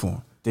look for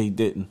him. They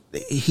didn't.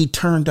 He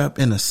turned up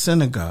in a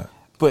synagogue.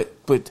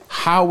 But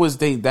how was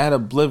they that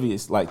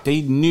oblivious? Like,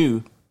 they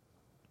knew.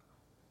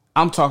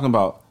 I'm talking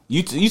about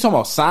you talking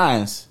about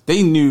signs.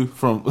 They knew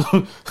from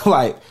from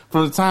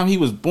the time he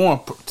was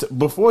born,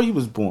 before he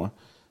was born.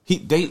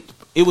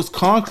 It was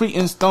concrete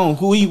in stone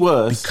who he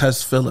was.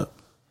 Because, Philip,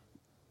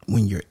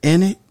 when you're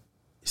in it,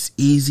 it's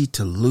easy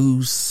to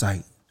lose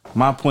sight.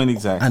 My point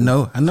exactly. I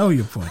know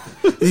your point.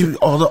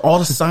 all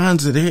the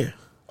signs are there.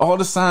 All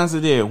the signs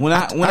are there. When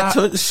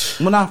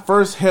I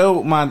first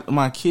held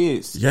my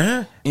kids,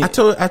 I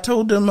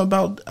told them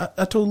about.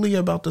 I told Leah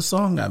about the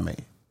song I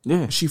made.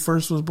 Yeah, she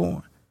first was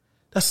born.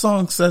 That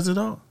song says it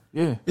all.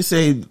 Yeah, it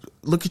said,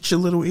 "Look at your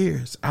little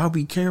ears. I'll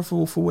be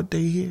careful for what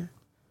they hear.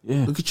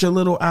 Yeah, look at your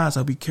little eyes.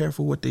 I'll be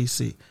careful what they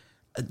see."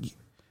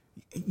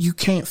 You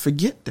can't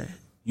forget that.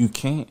 You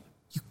can't.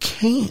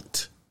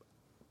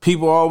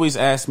 People always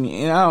ask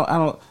me, and I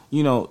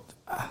don't.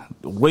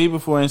 Way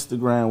before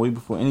Instagram, way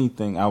before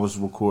anything, I was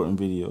recording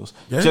videos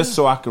just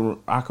so I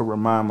could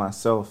remind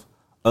myself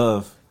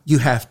of. You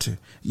have to,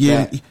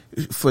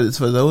 For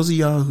those of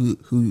y'all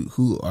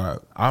who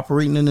are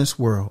operating in this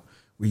world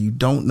where you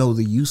don't know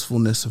the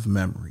usefulness of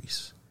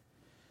memories,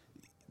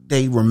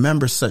 they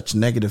remember such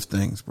negative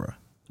things, bro.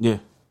 Yeah,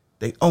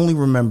 They only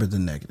remember the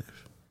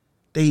negative.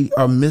 They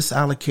are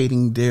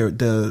misallocating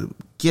the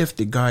gift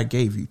that God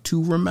gave you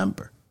to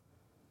remember.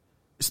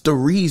 It's the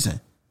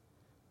reason.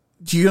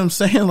 Do you know what I'm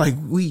saying? Like,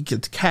 we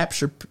could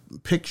capture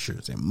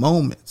pictures and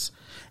moments,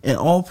 and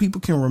all people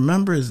can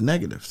remember is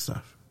negative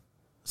stuff.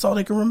 That's all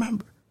they can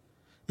remember.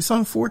 It's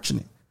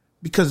unfortunate,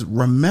 because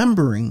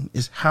remembering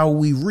is how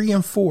we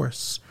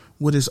reinforce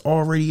what is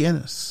already in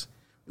us.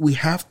 We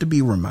have to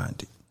be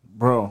reminded.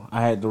 Bro,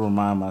 I had to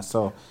remind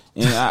myself,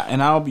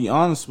 and I'll be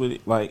honest with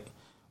it. Like,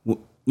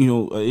 you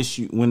know,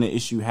 when the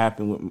issue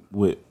happened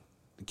with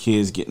the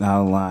kids getting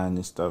out of line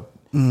and stuff,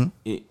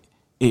 it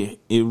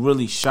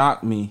really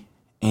shocked me.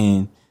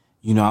 And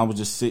you know, I was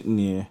just sitting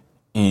there,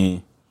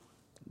 and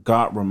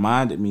God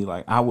reminded me,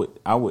 like, I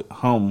would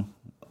hum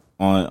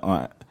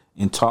on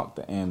and talk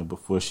to Anna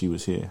before she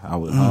was here. I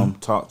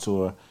would talk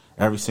to her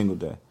every single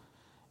day.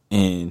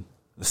 And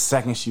the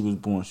second she was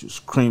born, she was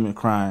screaming,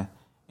 crying.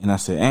 And I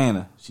said,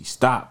 Anna. She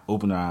stopped,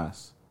 opened her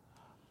eyes.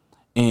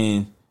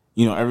 And,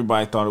 you know,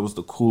 everybody thought it was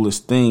the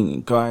coolest thing.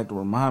 And God had to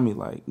remind me,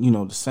 like, you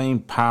know, the same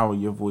power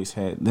your voice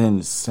had then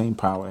is the same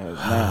power it has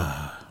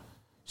now.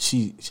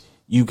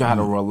 You got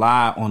to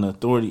rely on the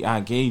authority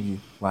I gave you.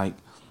 Like,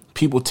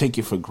 people take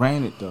it for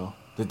granted, though,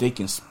 that they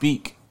can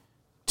speak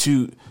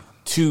to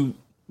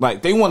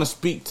like, they want to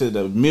speak to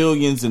the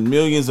millions and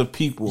millions of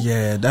people.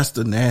 Yeah, that's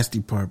the nasty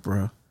part,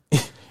 bro.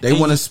 They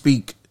want to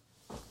speak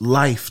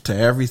life to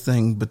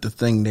everything but the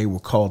thing they were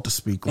called to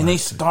speak. And they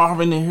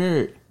starving to hear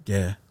it.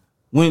 Yeah.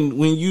 When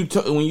you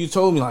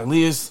told me, like,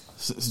 Liz,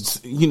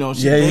 you know,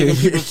 she begging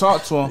people to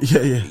talk to him.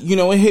 Yeah. You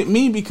know, it hit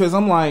me, because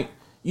I'm like,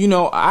 you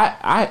know,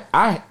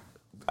 I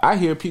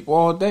hear people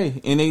all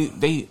day, and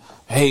they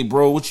hey,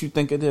 bro, what you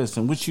think of this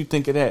and what you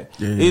think of that?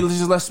 Yeah. It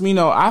just lets me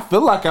know I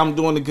feel like I'm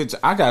doing a good job.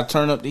 I gotta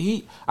turn up the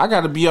heat. I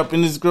gotta be up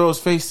in this girl's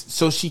face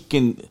so she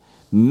can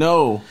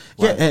know.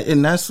 Like, yeah,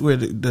 and that's where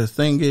the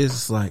thing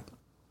is, like,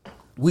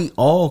 we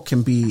all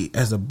can be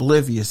as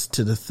oblivious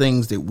to the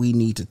things that we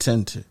need to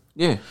tend to.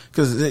 Yeah,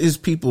 because it's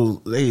people,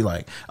 they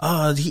like,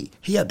 oh,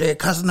 he up there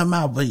cussing them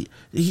out, but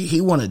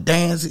he want to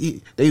dance.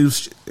 They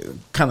was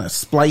kind of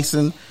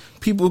splicing.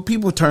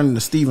 People turning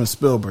to Steven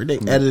Spielberg. They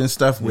editing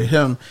stuff with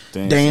him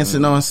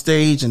dancing on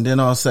stage, and then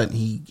all of a sudden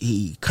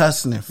he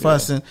cussing and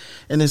fussing.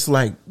 And it's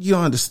like, you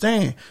don't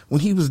understand,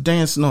 when he was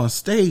dancing on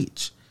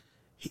stage,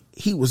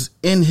 he was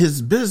in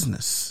his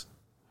business,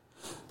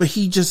 but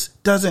he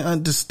just doesn't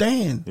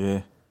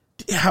understand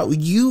how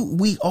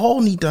we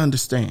all need to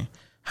understand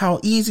how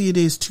easy it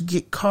is to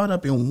get caught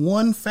up in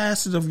one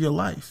facet of your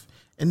life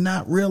and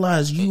not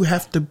realize you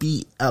have to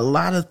be a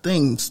lot of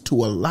things to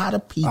a lot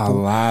of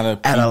people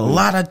at a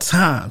lot of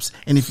times.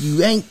 And if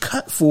you ain't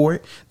cut for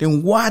it,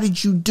 then why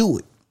did you do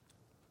it?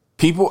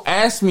 People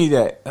ask me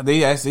that.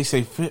 They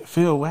say,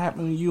 Phil, what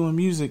happened to you in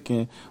music,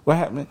 and what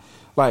happened?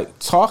 Like,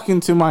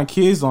 talking to my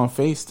kids on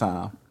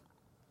FaceTime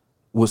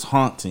was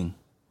haunting.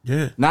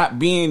 Yeah. Not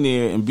being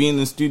there and being in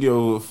the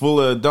studio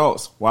full of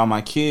adults while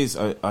my kids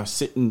are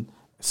sitting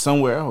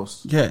somewhere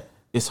else. Yeah.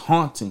 It's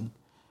haunting.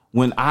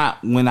 When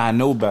I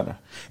know better.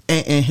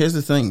 And here's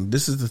the thing.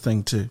 This is the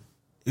thing too.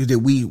 That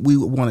we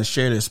want to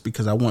share this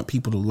because I want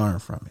people to learn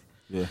from it.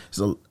 Yeah.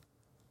 So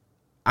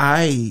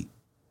I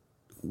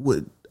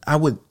would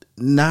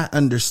not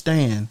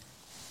understand,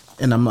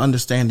 and I'm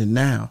understanding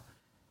now,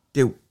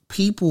 that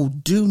people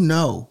do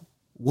know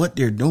what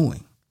they're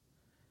doing,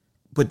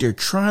 but they're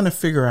trying to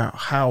figure out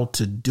how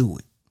to do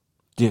it.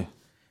 Yeah.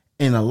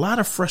 And a lot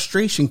of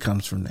frustration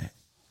comes from that.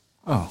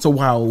 Oh. So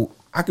while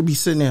I could be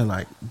sitting there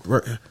like,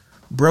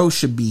 bro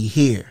should be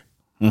here.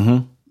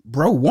 Mm-hmm.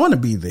 Bro want to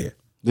be there.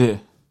 Yeah.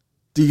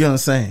 Do you get what I'm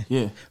saying?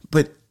 Yeah.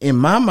 But in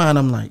my mind,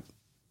 I'm like,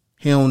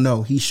 he don't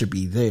know he should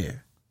be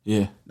there.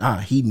 Yeah.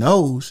 He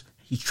knows.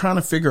 He's trying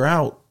to figure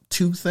out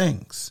two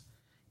things.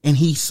 And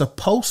he's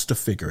supposed to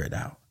figure it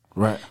out.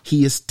 Right.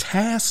 He is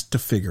tasked to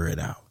figure it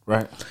out.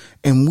 Right.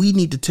 And we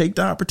need to take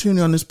the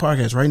opportunity on this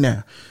podcast right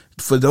now.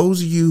 For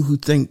those of you who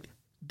think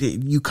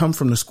that you come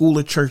from the school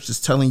of church that's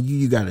telling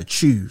you got to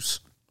choose,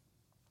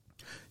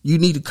 you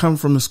need to come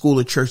from the school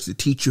of church to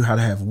teach you how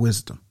to have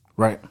wisdom.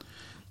 Right.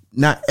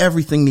 Not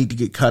everything need to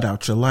get cut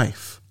out your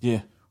life.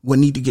 Yeah. What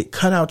need to get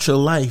cut out your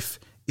life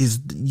is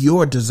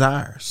your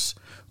desires.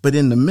 But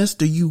in the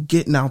midst of you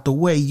getting out the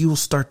way, you'll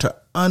start to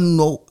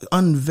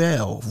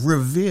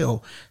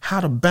reveal how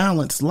to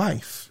balance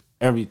life.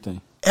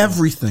 Everything.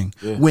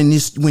 Yeah. When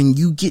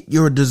you get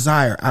your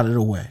desire out of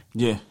the way.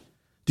 Yeah.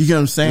 Do you get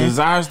what I'm saying?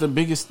 Desire's the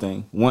biggest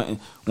thing.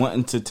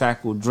 Wanting to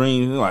tackle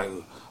dreams, like,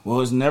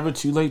 well, it's never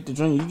too late to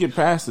dream. You get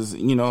past this,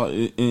 you know,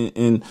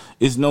 and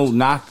it's no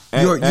knock.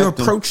 Your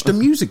approach to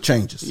music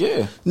changes.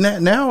 Yeah.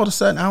 Now all of a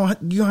sudden,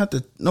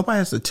 nobody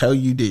has to tell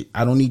you that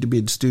I don't need to be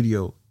at the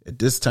studio at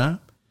this time.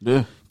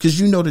 Yeah. Because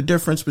you know the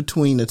difference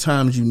between the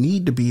times you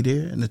need to be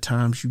there and the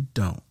times you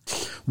don't.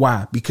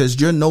 Why? Because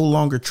you're no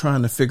longer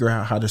trying to figure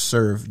out how to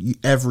serve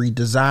every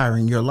desire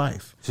in your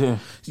life. Yeah.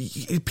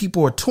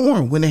 People are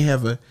torn when they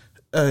have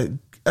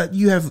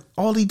you have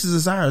all these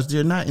desires.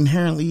 They're not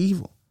inherently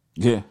evil.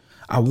 Yeah.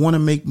 I want to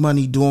make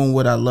money doing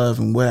what I love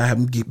and what I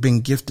have been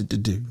gifted to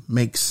do.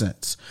 Makes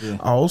sense. Yeah.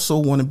 I also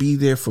want to be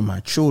there for my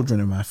children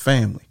and my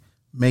family.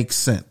 Makes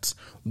sense.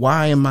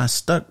 Why am I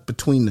stuck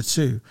between the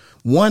two?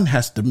 One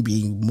has to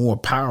be more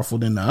powerful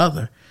than the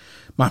other.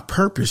 My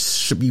purpose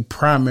should be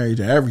primary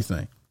to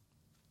everything.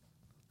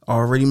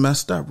 Already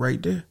messed up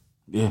right there.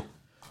 Yeah.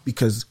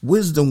 Because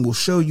wisdom will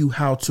show you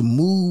how to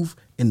move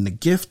in the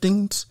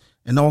giftings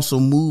and also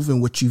move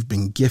in what you've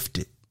been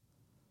gifted.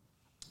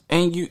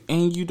 And you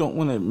don't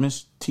want to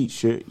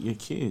misteach your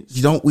kids.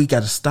 You don't. We got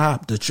to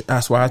stop.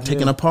 That's why I'm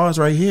taking a pause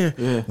right here.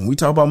 Yeah. When we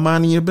talk about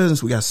minding your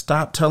business, we got to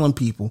stop telling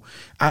people.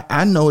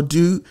 I know a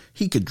dude,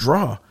 he could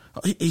draw.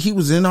 He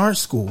was in art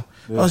school.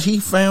 Yeah. He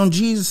found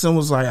Jesus and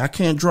was like, I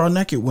can't draw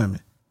naked women.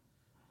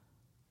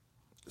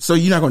 So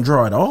you're not going to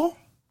draw at all?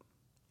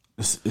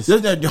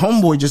 That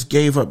homeboy just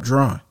gave up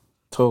drawing.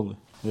 Totally.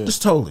 Yeah.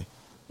 Just totally.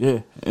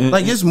 Yeah.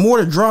 Like, it's more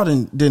to draw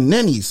than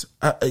ninnies.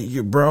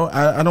 Bro,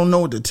 I don't know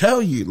what to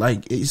tell you.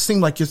 Like, it seems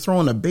like you're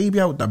throwing a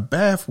baby out with the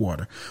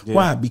bathwater. Yeah.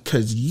 Why?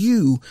 Because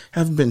you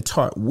have been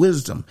taught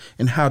wisdom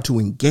and how to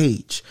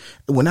engage.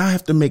 When I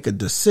have to make a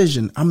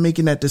decision, I'm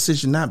making that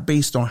decision not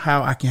based on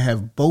how I can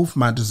have both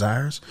my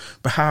desires,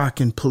 but how I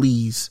can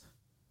please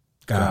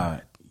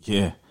God.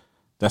 Yeah.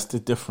 That's the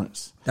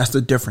difference. That's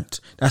the difference.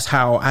 That's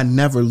how I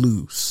never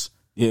lose.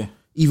 Yeah.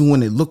 Even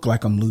when it looked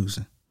like I'm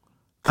losing.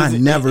 I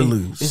never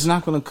lose. It's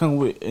not going to come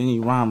with any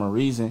rhyme or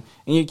reason.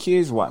 And your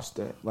kids watch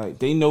that. Like,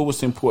 they know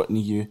what's important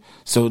to you.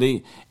 So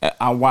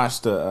I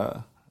watched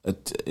it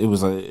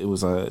was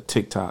a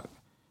TikTok,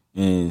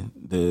 and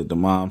the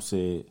mom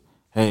said,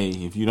 "Hey,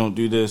 if you don't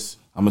do this,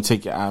 I'm going to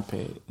take your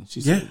iPad." And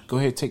she said, "Go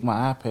ahead, take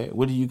my iPad.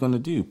 What are you going to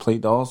do? Play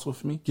dolls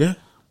with me?" Yeah.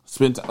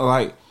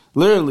 Like,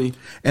 literally.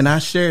 And I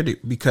shared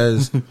it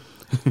because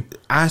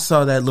I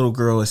saw that little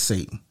girl as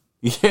Satan.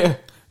 Yeah.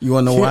 You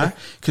want to know why?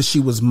 Because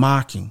she was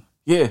mocking.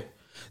 Yeah.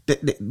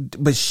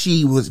 But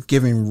she was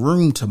giving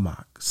room to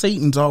mock.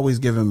 Satan's always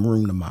giving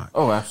room to mock.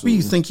 Oh, absolutely.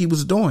 What do you think he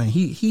was doing?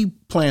 He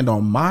planned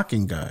on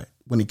mocking God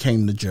when it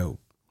came to Job.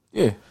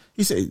 Yeah.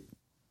 He said,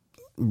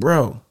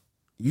 "Bro,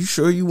 you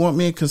sure you want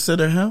me to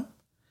consider him?"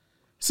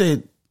 He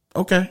said,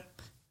 "Okay."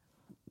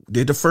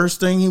 Did the first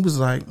thing, he was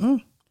like,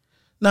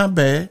 not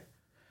bad.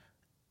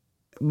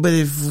 But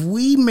if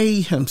we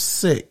made him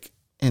sick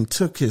and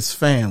took his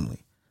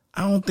family,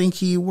 I don't think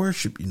he'd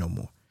worship you no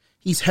more.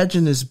 He's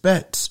hedging his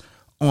bets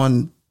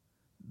on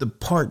the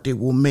part that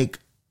will make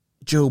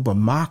Job a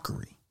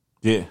mockery.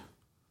 Yeah.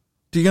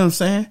 Do you know what I'm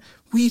saying?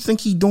 What do you think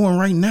he's doing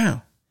right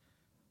now?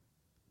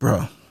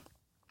 Bro,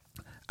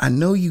 I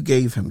know you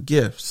gave him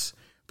gifts,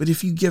 but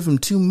if you give him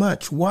too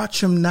much,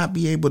 watch him not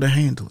be able to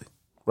handle it.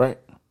 Right.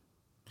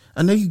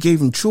 I know you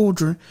gave him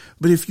children,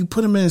 but if you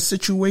put him in a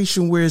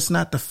situation where it's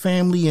not the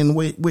family in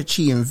which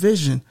he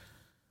envisioned,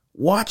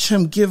 watch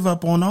him give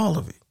up on all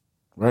of it.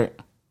 Right.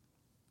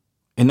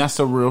 And that's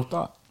a real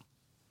thought.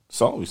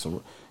 It's always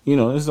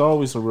it's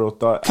always a real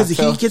thought. Because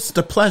he gets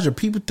the pleasure.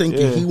 People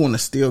thinking he want to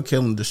steal,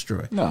 kill, and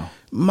destroy. No.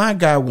 My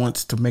God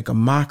wants to make a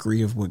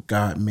mockery of what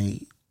God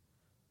made.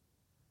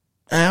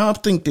 And I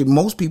don't think that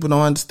most people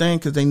don't understand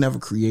because they never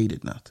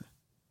created nothing.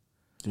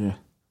 Yeah.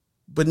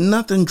 But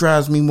nothing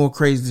drives me more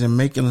crazy than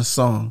making a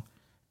song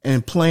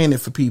and playing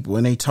it for people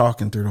and they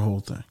talking through the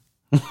whole thing.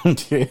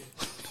 Yeah.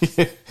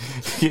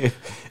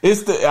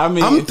 It's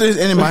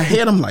and in my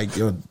head, I'm like,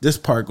 yo, this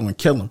part going to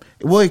kill him.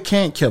 Well, it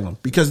can't kill him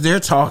because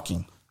they're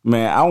talking.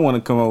 Man, I want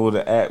to come up with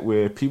an app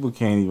where people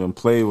can't even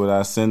play what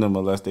I send them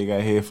unless they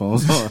got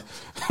headphones on.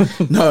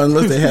 No,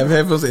 unless they have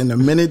headphones. And the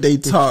minute they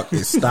talk,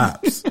 it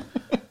stops.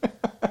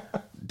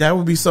 That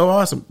would be so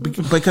awesome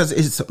because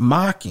it's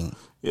mocking.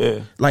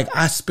 Yeah. Like,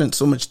 I spent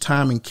so much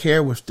time and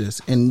care with this,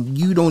 and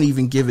you don't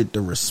even give it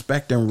the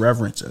respect and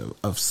reverence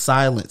of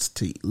silence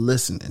to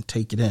listen and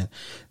take it in.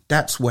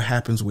 That's what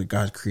happens with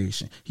God's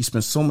creation. He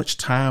spent so much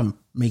time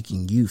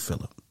making you,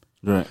 Philip.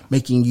 Right.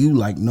 Making you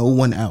like no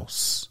one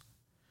else.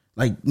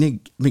 Like,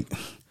 Nick,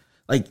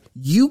 like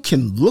you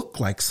can look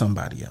like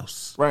somebody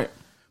else. Right.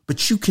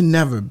 But you can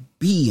never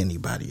be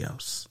anybody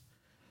else.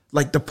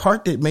 Like, the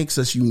part that makes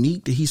us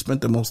unique that he spent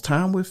the most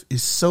time with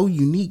is so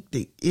unique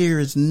that there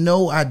is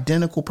no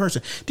identical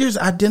person. There's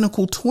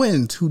identical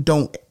twins who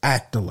don't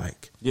act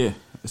alike. Yeah,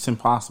 it's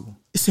impossible.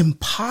 It's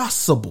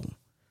impossible.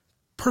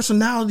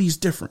 Personality's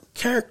different.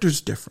 Character's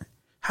different.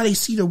 How they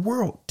see the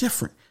world,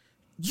 different.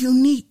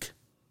 Unique.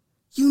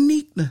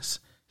 Uniqueness.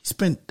 He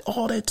spent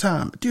all that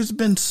time. There's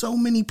been so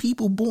many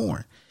people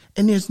born,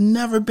 and there's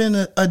never been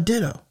a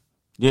ditto.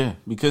 Yeah,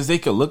 because they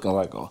could look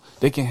alike.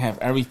 They can have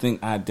everything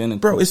identical.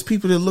 Bro, it's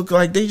people that look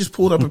like they just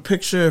pulled up a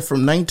picture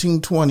from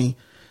 1920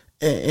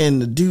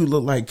 and the dude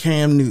looked like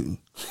Cam Newton.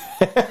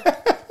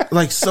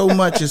 Like, so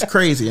much is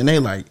crazy. And they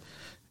like,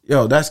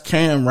 yo, that's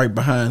Cam right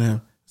behind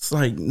him. It's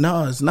like,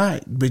 no, it's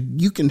not. But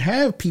you can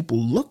have people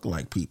look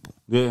like people.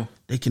 Yeah.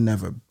 They can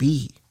never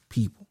be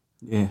people.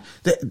 Yeah.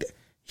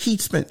 He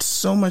spent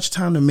so much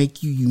time to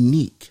make you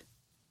unique.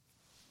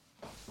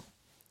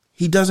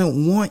 He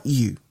doesn't want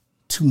you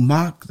to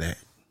mock that.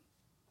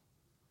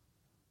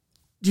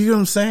 Do you know what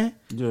I'm saying?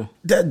 Yeah.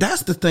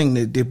 That's the thing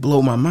that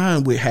blow my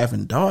mind with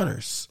having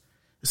daughters.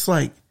 It's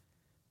like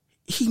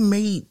he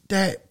made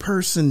that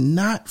person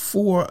not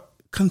for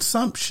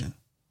consumption.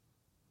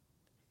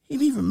 He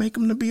didn't even make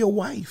him to be a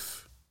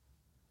wife.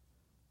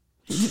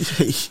 He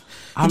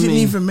didn't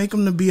even make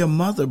him to be a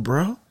mother,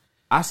 bro.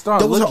 I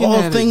started looking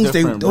at it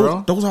different,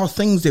 bro. Those are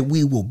things that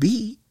we will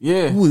be.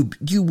 Yeah.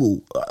 You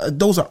will.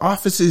 Those are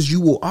offices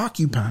you will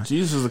occupy.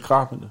 Jesus is a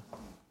carpenter.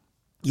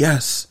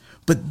 Yes,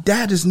 but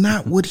that is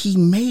not what he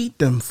made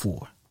them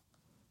for.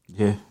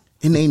 Yeah.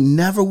 And they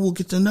never will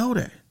get to know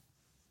that.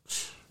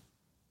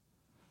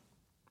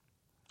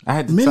 I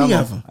had to Many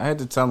tell of them. I had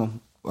to tell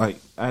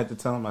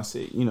them. I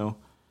said, you know,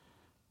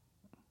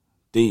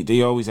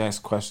 they always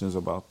ask questions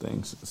about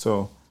things.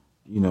 So,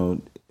 you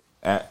know,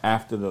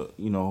 after the,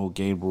 you know, whole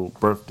Gabriel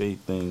birthday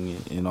thing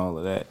and all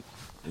of that,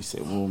 they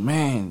said, well,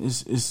 man,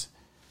 it's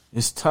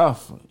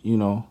tough, you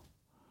know.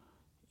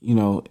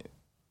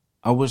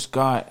 I wish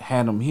God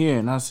had him here.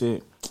 And I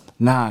said,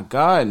 nah,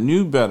 God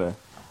knew better.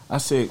 I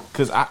said,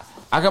 because I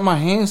got my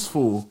hands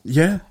full.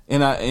 Yeah.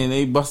 And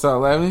they bust out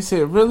laughing. They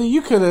said, really?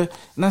 You could have.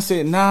 And I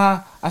said,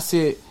 nah. I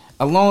said,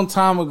 a long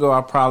time ago,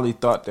 I probably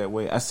thought that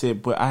way. I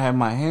said, but I have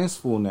my hands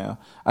full now.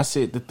 I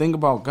said, the thing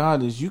about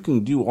God is you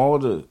can do all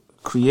the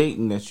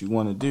creating that you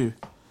want to do,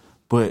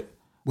 but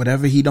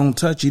whatever he don't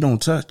touch, he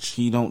don't touch.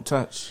 He don't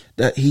touch.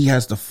 That he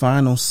has the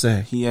final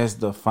say. He has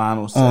the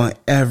final say on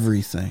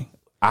everything.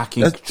 I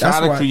can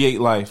try to create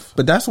life.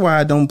 But that's why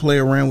I don't play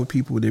around with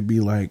people that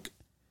be like,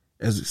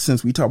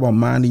 since we talk about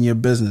minding your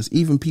business,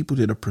 even people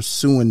that are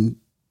pursuing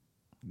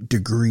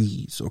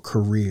degrees or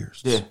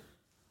careers. Yeah.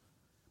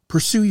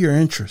 Pursue your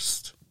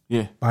interest.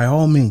 Yeah. By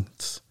all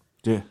means.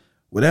 Yeah.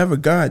 Whatever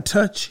God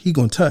touch, he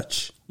gonna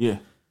touch. Yeah.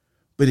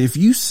 But if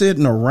you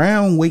sitting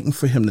around waiting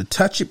for him to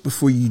touch it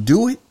before you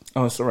do it,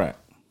 oh, it's a wrap.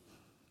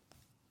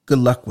 Good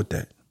luck with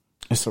that.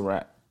 It's a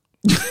wrap.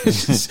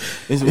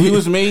 He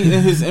was made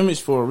in his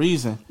image for a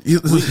reason.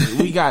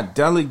 We got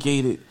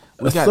delegated.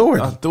 We got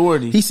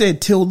authority. He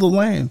said, till the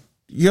land.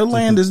 Your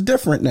land is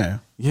different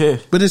now. Yeah.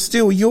 But it's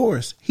still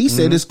yours. He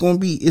said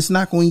it's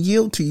not going to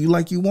yield to you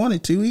like you want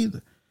it to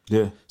either.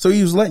 Yeah. So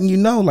he was letting you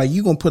know, like,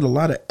 you're going to put a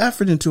lot of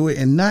effort into it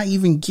and not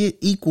even get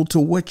equal to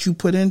what you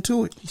put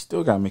into it. You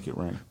still got to make it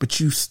rain.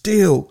 But you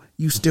still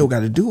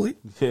got to do it.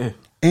 Yeah.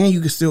 And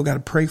you still got to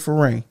pray for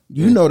rain.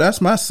 You know, that's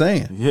my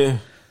saying. Yeah.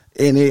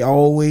 And it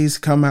always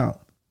come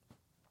out.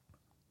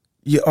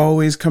 You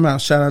always come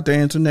out. Shout out to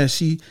Antoinette.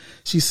 She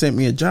sent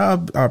me a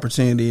job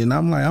opportunity and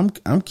I'm like,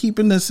 I'm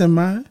keeping this in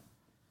mind.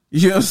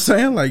 You know what I'm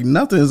saying? Like,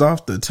 nothing's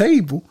off the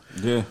table.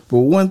 Yeah. But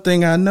one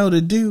thing I know to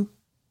do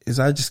is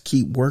I just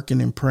keep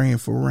working and praying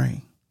for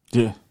rain.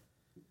 Yeah.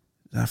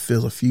 I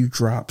feel a few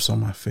drops on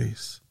my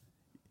face.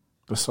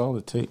 That's all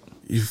it takes.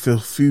 You feel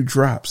a few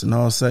drops and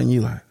all of a sudden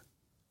you're like,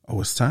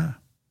 oh, it's time.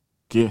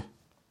 Yeah.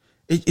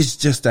 It's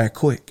just that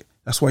quick.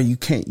 That's why you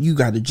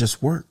got to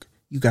just work.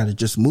 You got to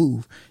just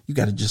move. You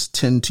got to just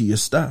tend to your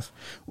stuff.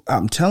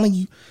 I'm telling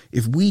you,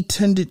 if we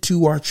tended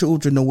to our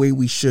children the way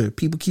we should,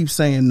 people keep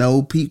saying,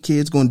 no,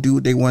 kids going to do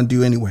what they want to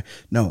do anyway.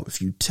 No,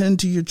 if you tend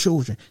to your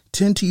children,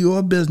 tend to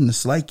your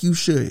business like you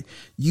should,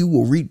 you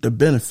will reap the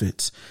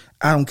benefits.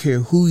 I don't care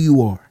who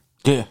you are.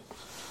 Yeah.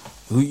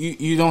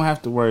 You don't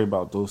have to worry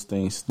about those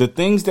things. The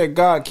things that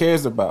God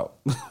cares about,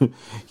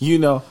 you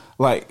know,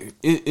 like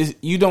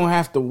you don't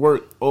have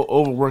to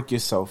overwork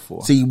yourself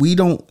for. See, we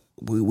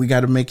got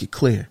to make it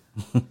clear.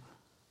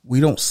 We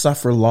don't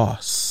suffer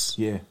loss.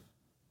 Yeah.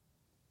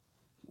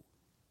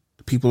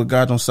 The people of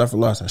God don't suffer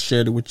loss. I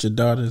shared it with your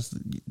daughters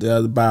the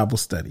other Bible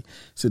study.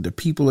 Said the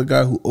people of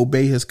God who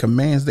obey his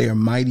commands, they are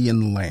mighty in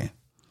the land.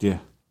 Yeah.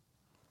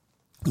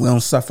 We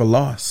don't suffer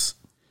loss.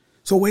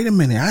 So wait a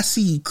minute. I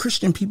see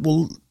Christian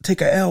people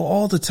take a L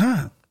all the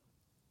time.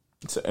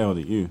 It's an L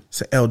to you.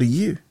 It's an L to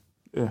you.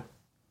 Yeah.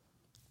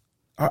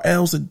 Our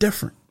L's are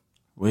different.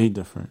 Way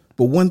different.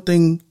 But one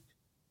thing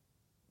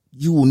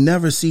you will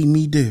never see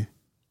me do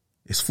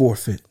is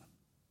forfeit.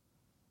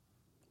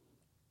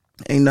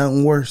 Ain't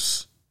nothing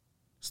worse.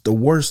 It's the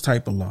worst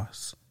type of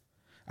loss.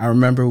 I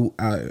remember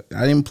I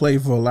didn't play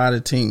for a lot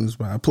of teams,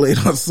 but I played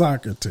on a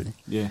soccer team.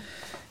 Yeah.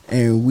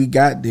 And we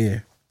got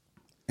there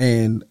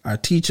and our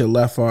teacher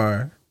left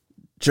our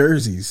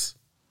jerseys.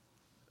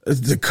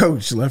 The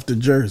coach left the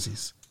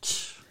jerseys.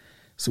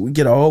 So we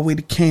get all the way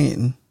to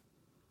Canton.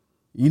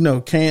 You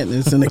know, Canton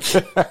is in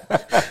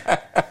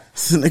the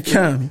it's in the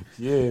county.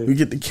 Yeah. We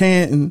get to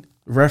Canton.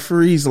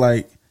 Referees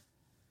like,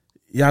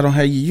 y'all don't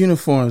have your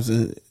uniforms.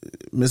 And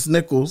Miss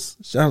Nichols,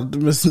 shout out to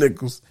Miss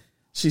Nichols,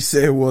 she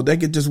said, well, they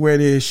could just wear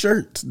their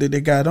shirts that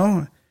they got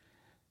on.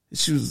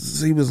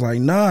 He was like,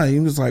 nah. He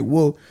was like,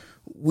 well,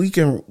 we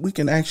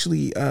can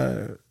actually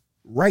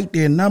write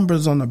their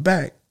numbers on the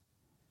back.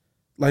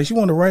 Like, she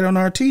wanted to write on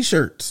our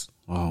T-shirts.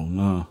 Oh,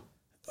 no.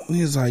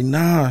 He was like,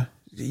 nah,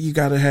 you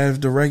got to have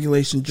the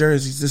regulation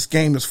jerseys. This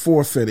game is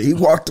forfeited. He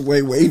walked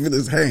away waving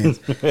his hands.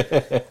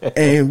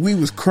 And we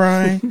was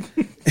crying.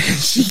 And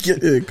she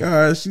get in the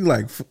car. She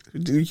like,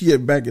 dude, she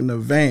get back in the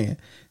van.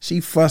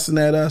 She fussing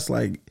at us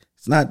like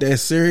it's not that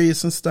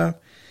serious and stuff.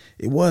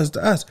 it was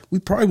to us. We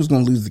probably was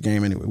going to lose the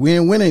game anyway. We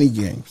didn't win any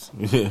games.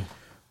 Yeah.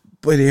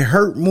 But it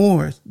hurt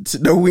more to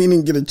know we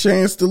didn't get a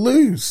chance to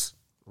lose.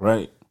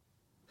 Right.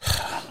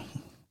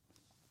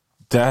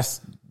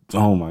 That's,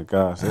 oh my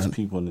gosh, that's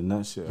people in a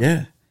nutshell.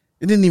 Yeah.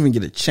 They didn't even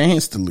get a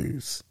chance to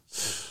lose.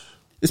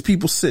 It's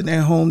people sitting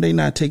at home, they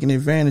not taking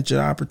advantage of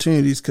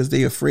opportunities because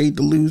they afraid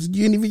to lose.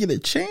 You didn't even get a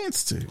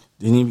chance to.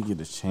 Didn't even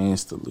get a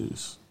chance to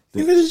lose.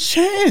 Give it a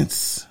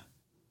chance.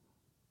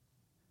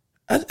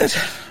 It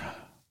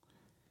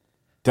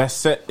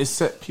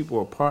set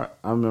people apart.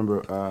 I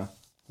remember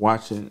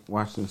watching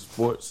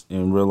sports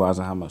and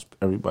realizing how much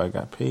everybody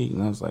got paid.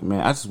 And I was like,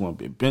 man, I just want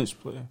to be a bench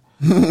player.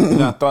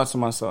 And I thought to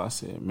myself, I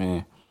said,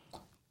 man,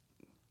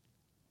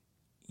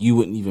 you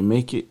wouldn't even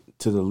make it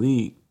to the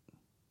league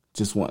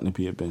just wanting to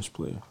be a bench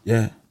player.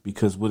 Yeah.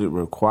 Because what it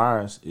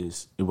requires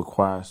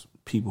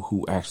people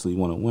who actually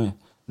want to win,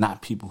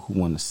 not people who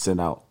want to sit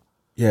out.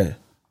 Yeah.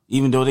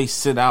 Even though they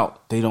sit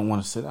out, they don't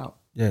want to sit out.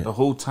 Yeah. The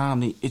whole time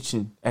they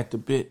itching at the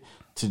bit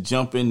to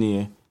jump in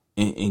there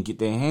and get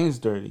their hands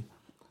dirty.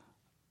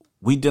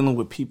 We dealing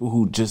with people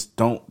who just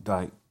don't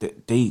like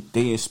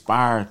they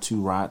aspire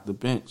to ride the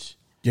bench.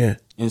 Yeah.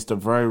 And it's the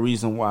very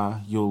reason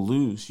why you'll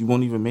lose. You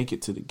won't even make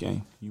it to the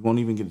game. You won't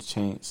even get a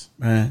chance.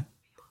 Man.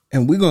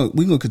 And we're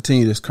gonna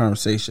continue this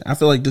conversation. I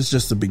feel like this is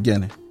just the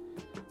beginning.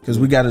 Because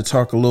we got to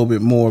talk a little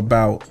bit more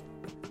about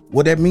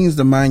what that means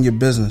to mind your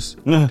business.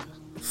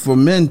 For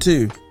men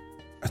too.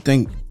 I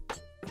think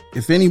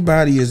if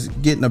anybody is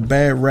getting a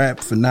bad rap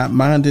for not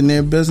minding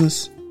their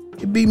business,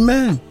 it'd be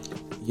men.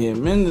 Yeah,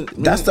 men.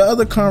 That's the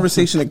other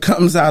conversation that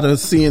comes out of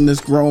seeing this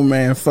grown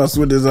man fuss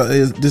with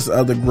this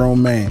other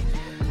grown man.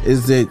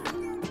 Is that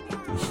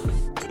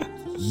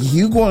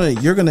you're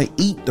gonna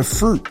eat the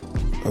fruit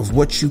of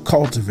what you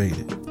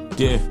cultivated.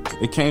 Yeah,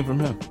 it came from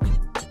him.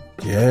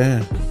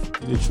 Yeah,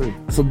 the tree.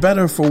 For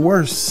better or for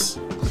worse.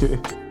 You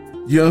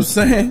know what I'm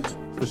saying?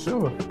 For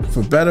sure.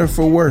 For better or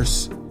for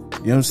worse. You know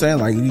what I'm saying?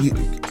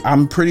 Like,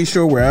 I'm pretty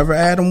sure wherever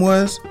Adam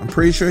was, I'm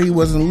pretty sure he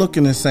wasn't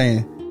looking and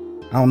saying,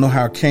 I don't know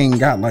how Cain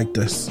got like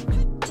this.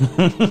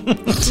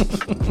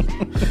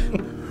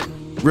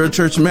 Real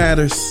Church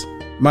Matters.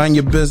 Mind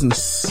your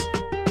business.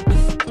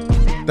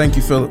 Thank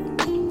you, Philip.